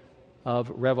angel of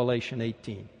Revelation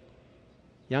 18.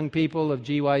 Young people of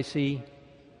GYC,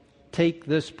 take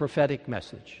this prophetic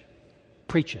message,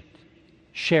 preach it,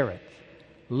 share it,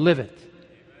 live it.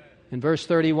 In verse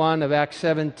 31 of Acts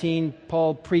 17,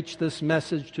 Paul preached this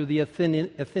message to the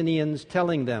Athenians,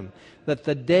 telling them that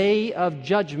the day of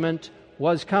judgment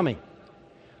was coming.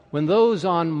 When those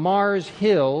on Mars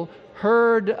Hill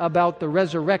heard about the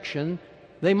resurrection,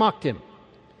 they mocked him.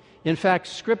 In fact,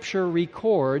 Scripture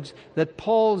records that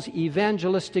Paul's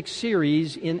evangelistic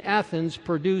series in Athens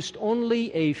produced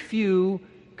only a few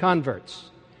converts.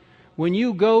 When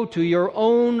you go to your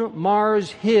own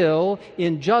Mars Hill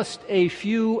in just a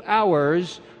few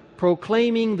hours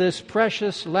proclaiming this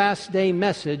precious last day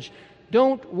message,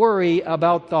 don't worry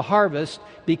about the harvest,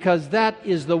 because that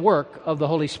is the work of the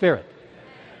Holy Spirit.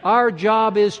 Our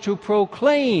job is to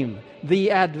proclaim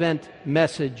the Advent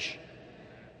message.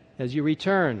 As you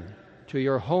return to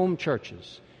your home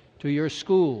churches, to your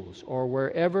schools, or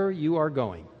wherever you are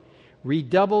going,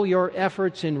 redouble your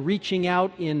efforts in reaching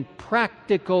out in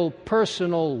practical,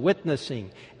 personal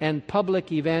witnessing and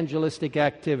public evangelistic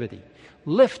activity.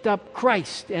 Lift up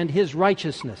Christ and His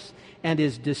righteousness and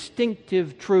His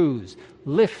distinctive truths.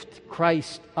 Lift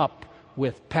Christ up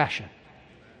with passion.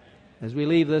 As we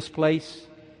leave this place,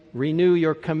 renew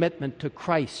your commitment to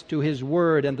Christ, to His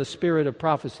Word and the Spirit of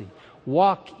prophecy.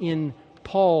 Walk in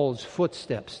Paul's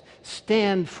footsteps.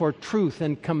 Stand for truth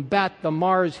and combat the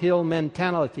Mars Hill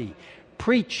mentality.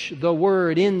 Preach the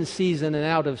Word in season and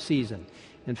out of season.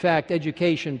 In fact,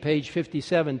 Education, page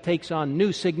 57, takes on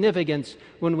new significance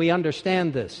when we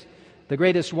understand this. The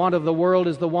greatest want of the world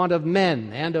is the want of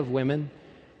men and of women.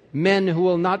 Men who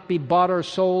will not be bought or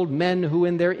sold, men who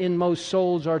in their inmost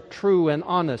souls are true and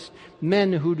honest,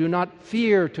 men who do not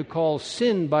fear to call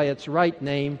sin by its right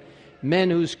name, men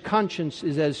whose conscience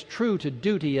is as true to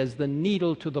duty as the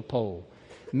needle to the pole,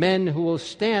 men who will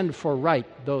stand for right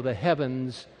though the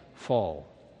heavens fall.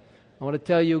 I want to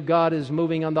tell you, God is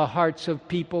moving on the hearts of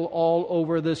people all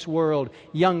over this world,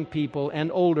 young people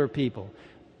and older people.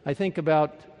 I think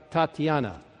about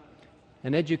Tatiana,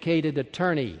 an educated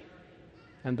attorney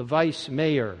and the vice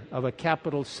mayor of a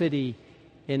capital city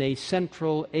in a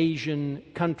Central Asian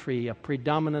country, a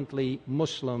predominantly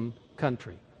Muslim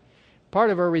country. Part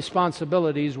of her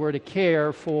responsibilities were to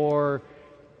care for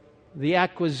the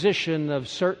acquisition of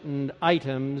certain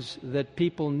items that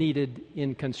people needed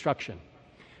in construction.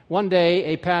 One day,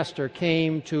 a pastor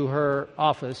came to her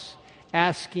office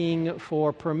asking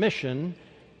for permission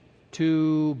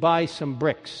to buy some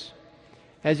bricks.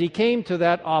 As he came to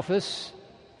that office,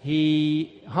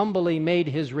 he humbly made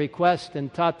his request,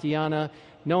 and Tatiana,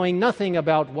 knowing nothing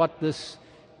about what this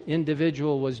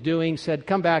individual was doing, said,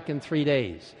 "Come back in 3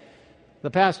 days." The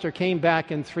pastor came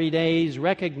back in 3 days,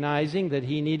 recognizing that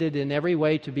he needed in every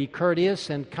way to be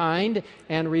courteous and kind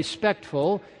and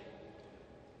respectful.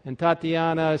 And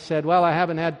Tatiana said, "Well, I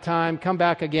haven't had time. Come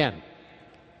back again."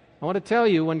 I want to tell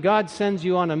you, when God sends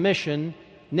you on a mission,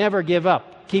 never give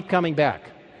up. Keep coming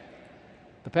back.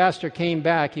 The pastor came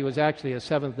back. He was actually a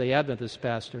Seventh-day Adventist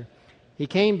pastor. He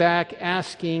came back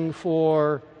asking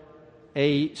for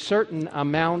a certain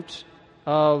amount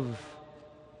of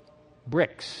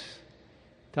bricks.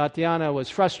 Tatiana was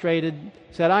frustrated,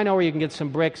 said, "I know where you can get some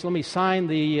bricks. Let me sign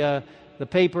the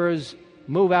papers,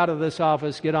 move out of this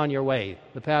office, get on your way."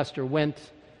 The pastor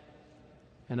went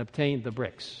and obtained the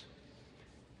bricks.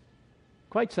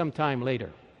 Quite some time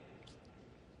later,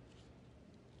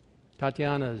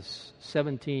 Tatiana's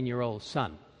 17-year-old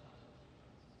son.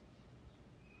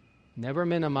 Never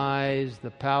minimize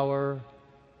the power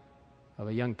of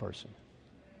a young person.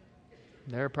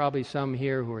 There are probably some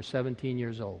here who are 17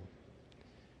 years old.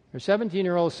 Her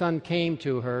 17-year-old son came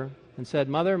to her and said,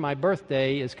 "Mother, my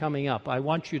birthday is coming up. I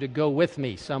want you to go with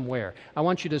me somewhere. I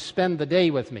want you to spend the day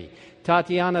with me."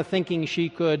 Tatiana, thinking she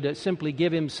could simply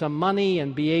give him some money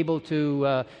and be able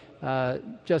to let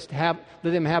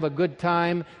him have a good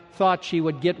time, thought she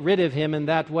would get rid of him in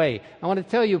that way. I want to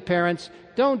tell you, parents,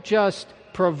 don't just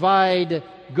provide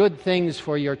good things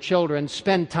for your children,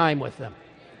 spend time with them.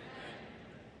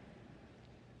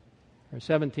 Her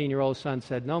 17-year-old son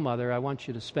said, "No, Mother, I want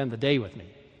you to spend the day with me."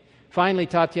 Finally,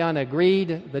 Tatiana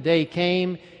agreed. The day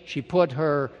came. She put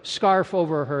her scarf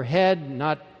over her head,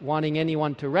 not wanting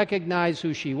anyone to recognize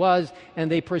who she was,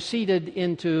 and they proceeded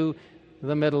into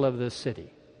the middle of the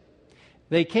city.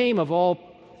 They came, of all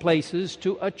places,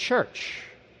 to a church.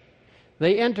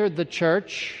 They entered the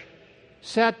church,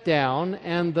 sat down,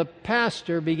 and the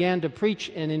pastor began to preach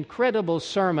an incredible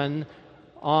sermon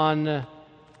on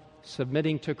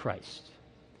submitting to Christ.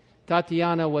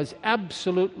 Tatiana was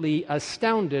absolutely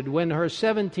astounded when her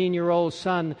 17-year-old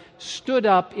son stood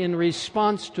up in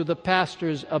response to the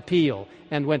pastor's appeal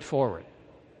and went forward.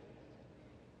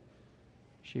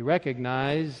 She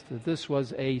recognized that this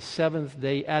was a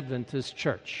Seventh-day Adventist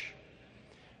church.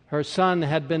 Her son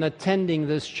had been attending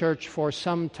this church for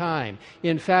some time.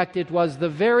 In fact, it was the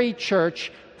very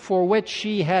church for which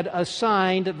she had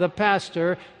assigned the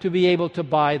pastor to be able to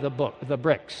buy the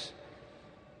bricks.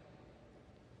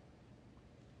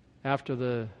 After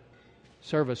the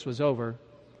service was over,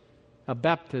 a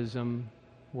baptism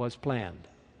was planned.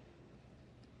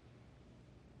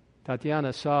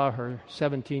 Tatiana saw her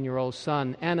 17-year-old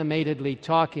son animatedly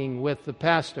talking with the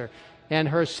pastor, and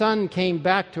her son came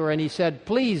back to her and he said,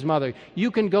 "Please, Mother, you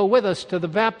can go with us to the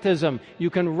baptism. You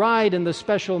can ride in the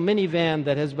special minivan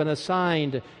that has been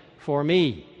assigned for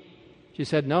me." She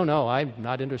said, No, I'm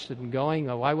not interested in going.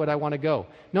 Why would I want to go?"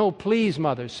 "No, please,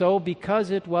 Mother." So,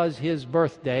 because it was his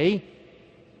birthday,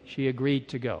 she agreed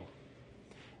to go.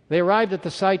 They arrived at the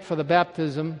site for the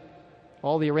baptism.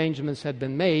 All the arrangements had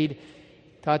been made.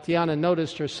 Tatiana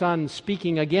noticed her son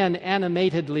speaking again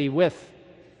animatedly with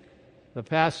the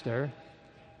pastor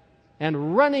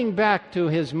and running back to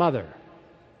his mother.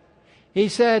 He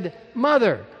said,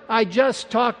 "Mother, I just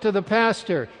talked to the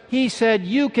pastor. He said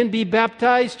you can be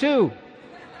baptized too."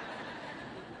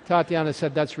 Tatiana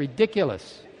said, "That's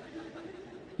ridiculous.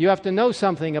 You have to know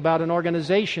something about an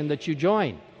organization that you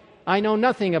join. I know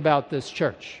nothing about this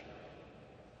church.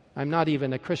 I'm not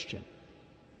even a Christian."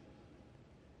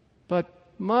 "But,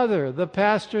 Mother, the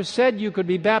pastor said you could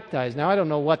be baptized." Now, I don't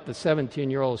know what the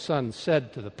 17-year-old son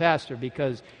said to the pastor,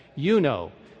 because you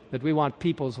know that we want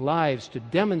people's lives to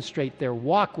demonstrate their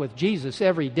walk with Jesus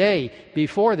every day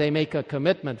before they make a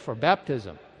commitment for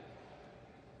baptism.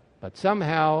 But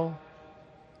somehow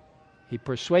he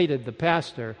persuaded the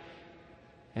pastor,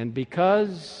 and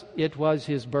because it was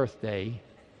his birthday,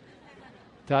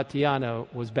 Tatiana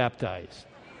was baptized.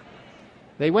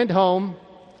 They went home.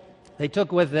 They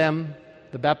took with them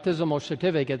the baptismal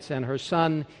certificates, and her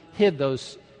son hid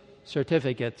those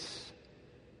certificates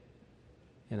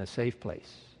in a safe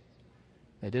place.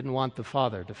 They didn't want the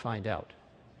father to find out.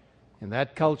 In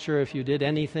that culture, if you did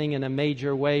anything in a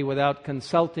major way without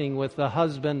consulting with the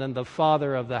husband and the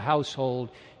father of the household,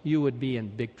 you would be in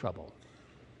big trouble.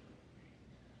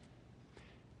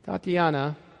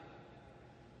 Tatiana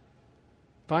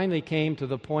finally came to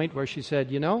the point where she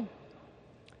said,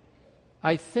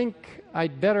 "I think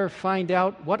I'd better find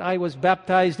out what I was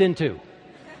baptized into."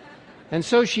 And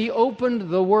so she opened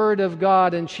the Word of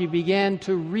God and she began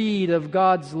to read of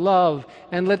God's love.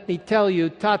 And let me tell you,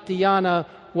 Tatiana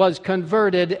was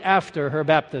converted after her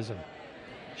baptism.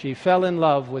 She fell in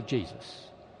love with Jesus.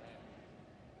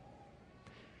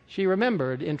 She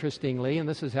remembered, interestingly, and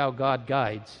this is how God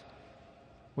guides,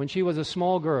 when she was a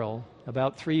small girl,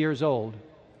 about 3 years old,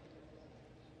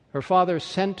 her father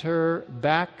sent her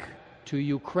back to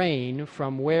Ukraine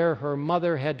from where her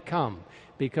mother had come,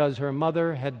 because her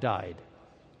mother had died.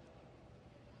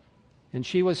 And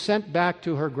she was sent back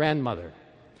to her grandmother.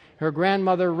 Her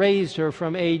grandmother raised her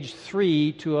from age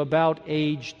 3 to about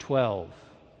age 12.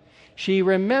 She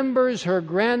remembers her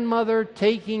grandmother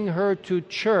taking her to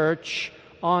church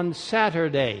on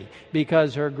Saturday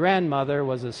because her grandmother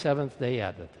was a Seventh-day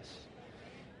Adventist.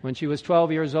 When she was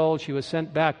 12 years old, she was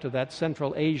sent back to that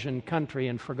Central Asian country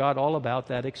and forgot all about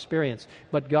that experience.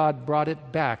 But God brought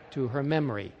it back to her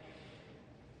memory.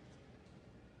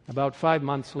 About 5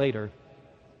 months later,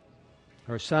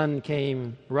 her son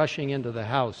came rushing into the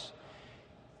house.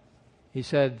 He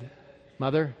said,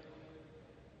 "Mother,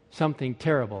 something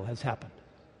terrible has happened.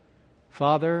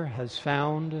 Father has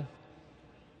found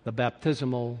the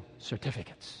baptismal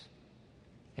certificates,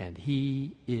 and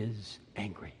he is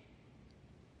angry."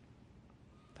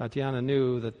 Tatiana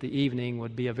knew that the evening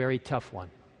would be a very tough one,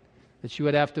 that she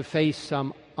would have to face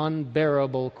some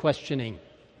unbearable questioning.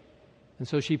 And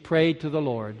so she prayed to the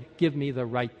Lord, give me the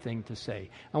right thing to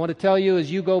say. I want to tell you,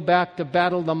 as you go back to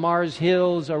battle the Mars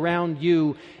Hills around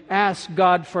you, ask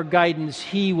God for guidance.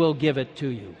 He will give it to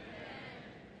you.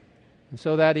 And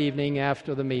so that evening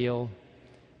after the meal,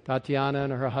 Tatiana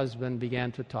and her husband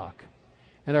began to talk.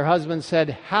 And her husband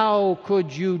said, how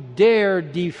could you dare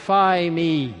defy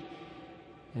me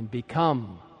and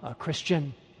become a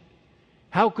Christian?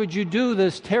 How could you do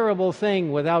this terrible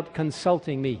thing without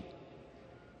consulting me?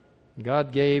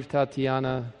 God gave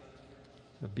Tatiana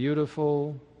a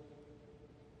beautiful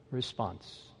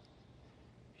response.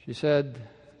 She said,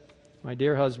 my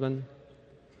dear husband,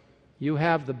 you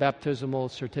have the baptismal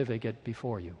certificate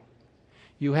before you.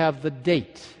 You have the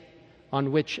date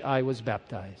on which I was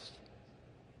baptized.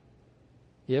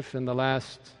 If in the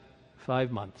last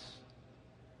 5 months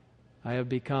I have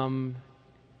become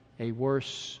a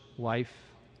worse wife,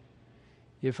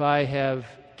 if I have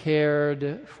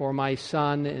cared for my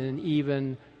son in an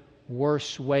even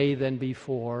worse way than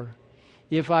before,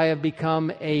 if I have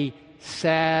become a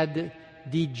sad,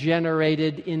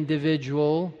 degenerated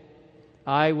individual,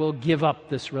 I will give up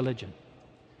this religion.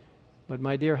 But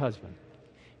my dear husband,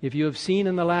 if you have seen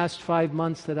in the last 5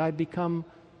 months that I've become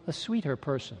a sweeter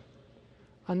person,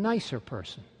 a nicer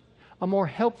person, a more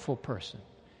helpful person,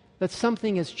 that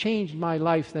something has changed my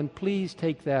life, then please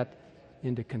take that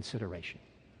into consideration.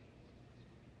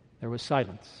 There was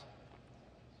silence.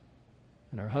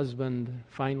 And her husband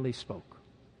finally spoke.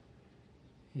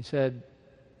 He said,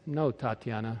 no,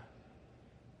 Tatiana,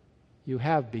 you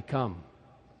have become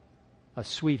a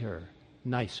sweeter,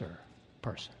 nicer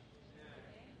person.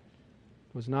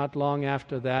 It was not long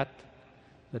after that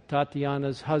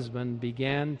Tatiana's husband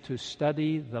began to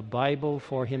study the Bible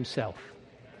for himself.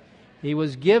 He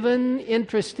was given,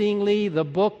 interestingly, the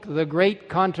book, The Great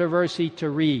Controversy, to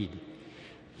read.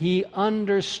 He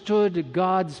understood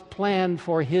God's plan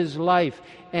for his life,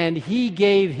 and he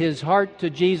gave his heart to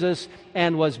Jesus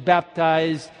and was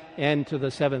baptized into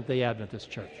the Seventh-day Adventist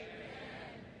Church.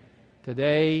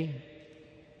 Today,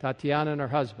 Tatiana and her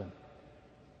husband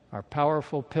are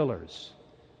powerful pillars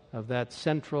of that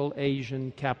Central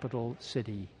Asian capital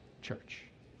city church.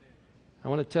 I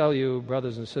want to tell you,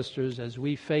 brothers and sisters, as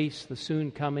we face the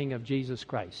soon coming of Jesus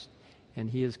Christ, and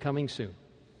he is coming soon,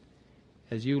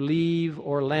 as you leave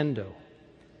Orlando,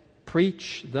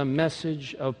 preach the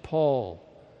message of Paul,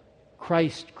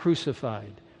 Christ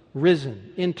crucified,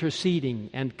 risen, interceding,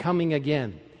 and coming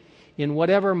again. In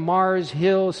whatever Mars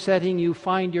Hill setting you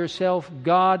find yourself,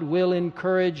 God will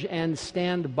encourage and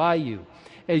stand by you.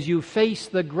 As you face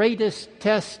the greatest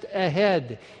test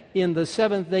ahead in the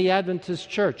Seventh-day Adventist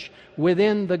Church,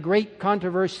 within the Great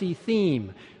Controversy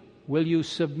theme, will you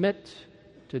submit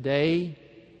today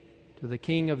to the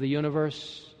King of the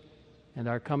universe and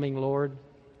our coming Lord?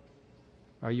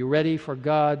 Are you ready for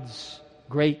God's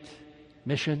great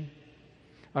mission?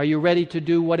 Are you ready to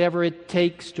do whatever it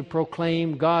takes to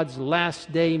proclaim God's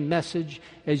last day message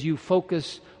as you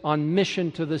focus on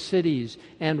mission to the cities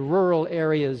and rural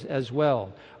areas as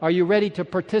well? Are you ready to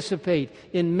participate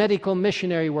in medical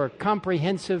missionary work,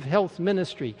 comprehensive health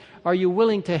ministry? Are you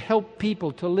willing to help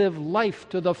people to live life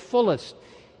to the fullest,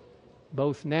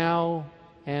 both now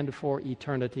and for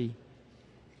eternity?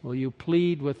 Will you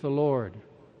plead with the Lord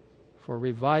for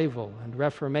revival and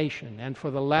reformation and for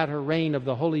the latter reign of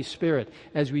the Holy Spirit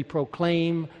as we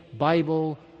proclaim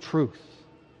Bible truth?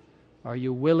 Are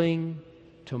you willing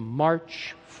to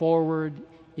march forward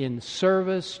in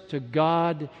service to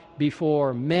God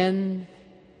before men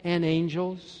and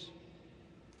angels?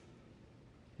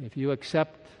 If you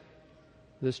accept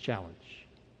this challenge,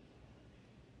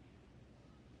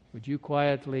 would you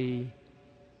quietly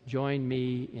join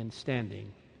me in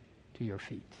standing to your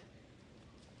feet?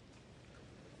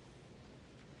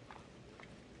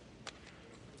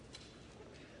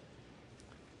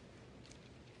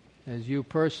 As you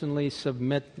personally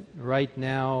submit right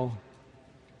now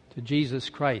to Jesus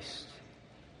Christ,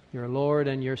 your Lord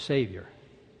and your Savior,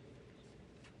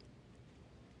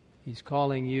 He's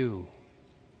calling you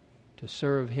to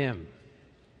serve Him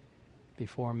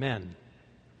before men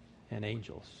and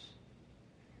angels.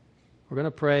 We're going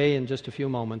to pray in just a few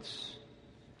moments,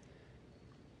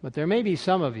 but there may be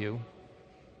some of you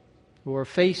who are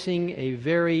facing a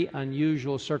very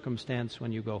unusual circumstance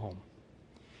when you go home.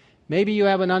 Maybe you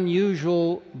have an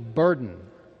unusual burden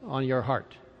on your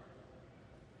heart.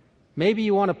 Maybe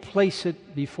you want to place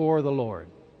it before the Lord.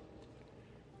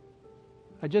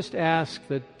 I just ask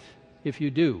that if you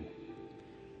do,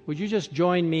 would you just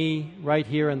join me right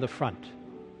here in the front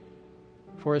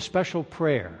for a special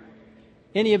prayer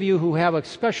Any of you who have a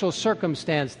special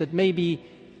circumstance that may be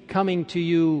coming to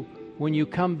you when you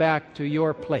come back to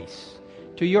your place,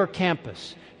 to your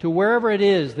campus, to wherever it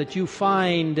is that you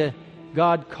find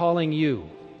God calling you.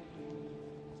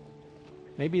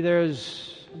 Maybe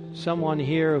there's someone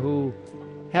here who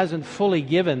hasn't fully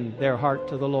given their heart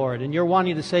to the Lord, and you're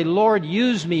wanting to say, Lord,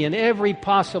 use me in every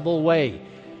possible way.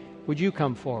 Would you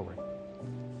come forward?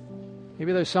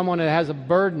 Maybe there's someone that has a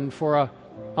burden for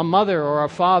a mother or a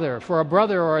father, for a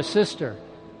brother or a sister.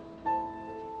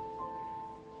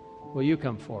 Will you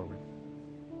come forward?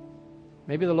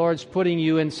 Maybe the Lord's putting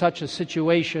you in such a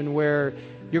situation where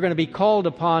you're going to be called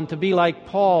upon to be like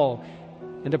Paul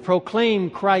and to proclaim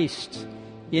Christ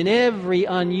in every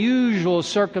unusual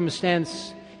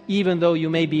circumstance, even though you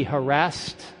may be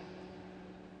harassed.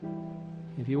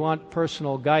 If you want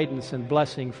personal guidance and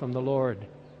blessing from the Lord,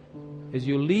 as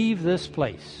you leave this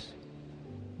place,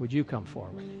 would you come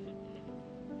forward?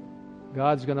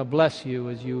 God's going to bless you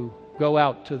as you go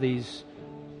out to these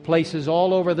places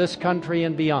all over this country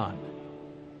and beyond.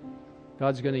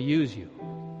 God's going to use you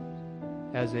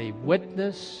as a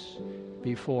witness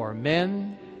before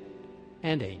men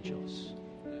and angels.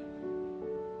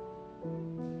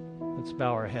 Let's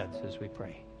bow our heads as we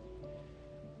pray.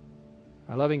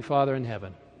 Our loving Father in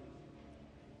heaven,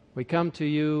 we come to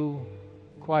you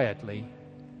quietly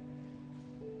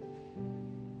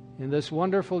in this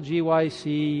wonderful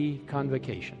GYC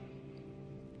convocation.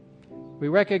 We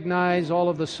recognize all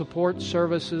of the support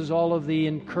services, all of the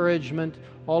encouragement,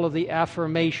 all of the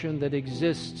affirmation that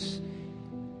exists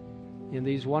in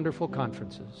these wonderful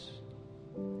conferences.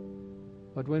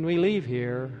 But when we leave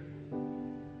here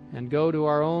and go to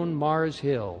our own Mars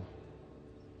Hill,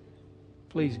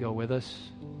 please go with us.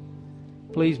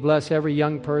 Please bless every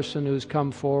young person who's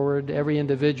come forward, every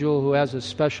individual who has a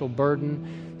special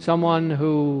burden, someone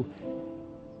who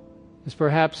is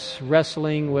perhaps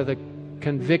wrestling with a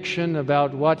conviction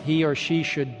about what he or she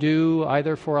should do,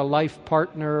 either for a life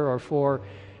partner or for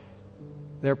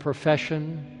their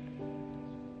profession.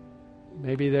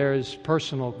 Maybe there's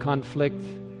personal conflict,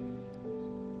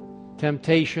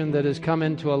 temptation that has come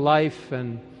into a life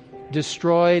and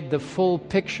destroyed the full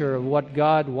picture of what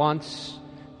God wants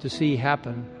to see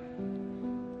happen.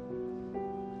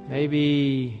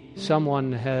 Maybe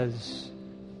someone has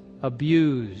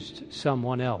abused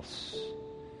someone else.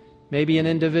 Maybe an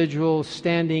individual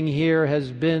standing here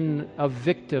has been a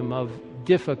victim of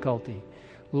difficulty.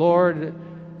 Lord,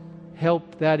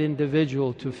 help that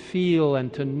individual to feel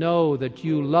and to know that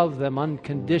you love them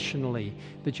unconditionally,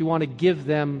 that you want to give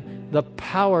them the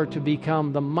power to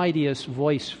become the mightiest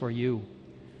voice for you.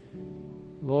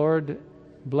 Lord,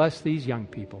 bless these young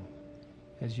people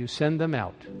as you send them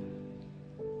out.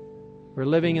 We're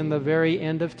living in the very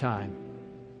end of time.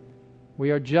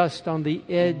 We are just on the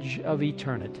edge of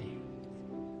eternity.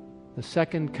 The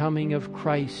second coming of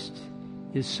Christ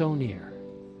is so near.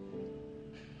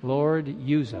 Lord,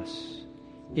 use us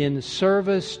in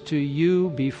service to you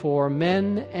before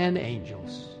men and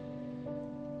angels.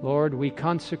 Lord, we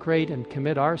consecrate and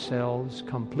commit ourselves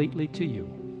completely to you.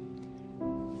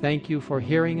 Thank you for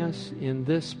hearing us in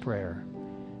this prayer,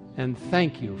 and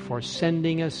thank you for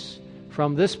sending us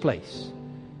from this place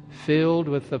filled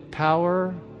with the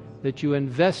power that you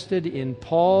invested in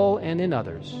Paul and in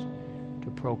others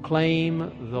to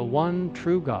proclaim the one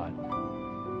true God,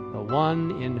 the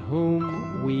one in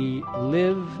whom we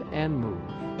live and move,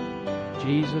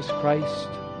 Jesus Christ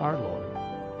our Lord.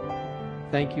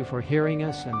 Thank you for hearing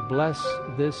us, and bless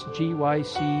this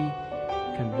GYC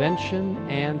convention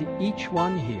and each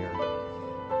one here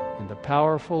in the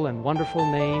powerful and wonderful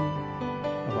name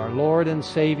of our Lord and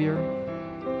Savior,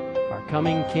 our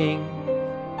coming King,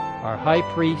 our High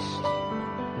Priest,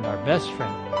 and our best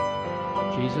friend,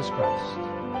 Jesus Christ.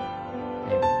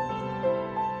 Amen.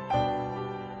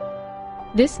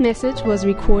 This message was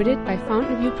recorded by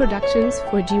Fountain View Productions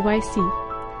for GYC.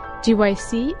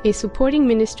 GYC, a supporting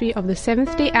ministry of the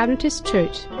Seventh-day Adventist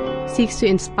Church, seeks to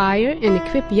inspire and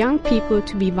equip young people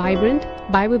to be vibrant,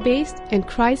 Bible-based, and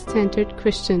Christ-centered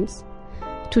Christians.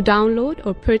 To download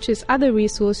or purchase other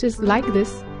resources like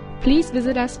this, please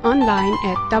visit us online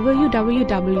at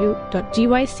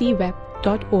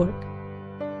www.gycweb.org.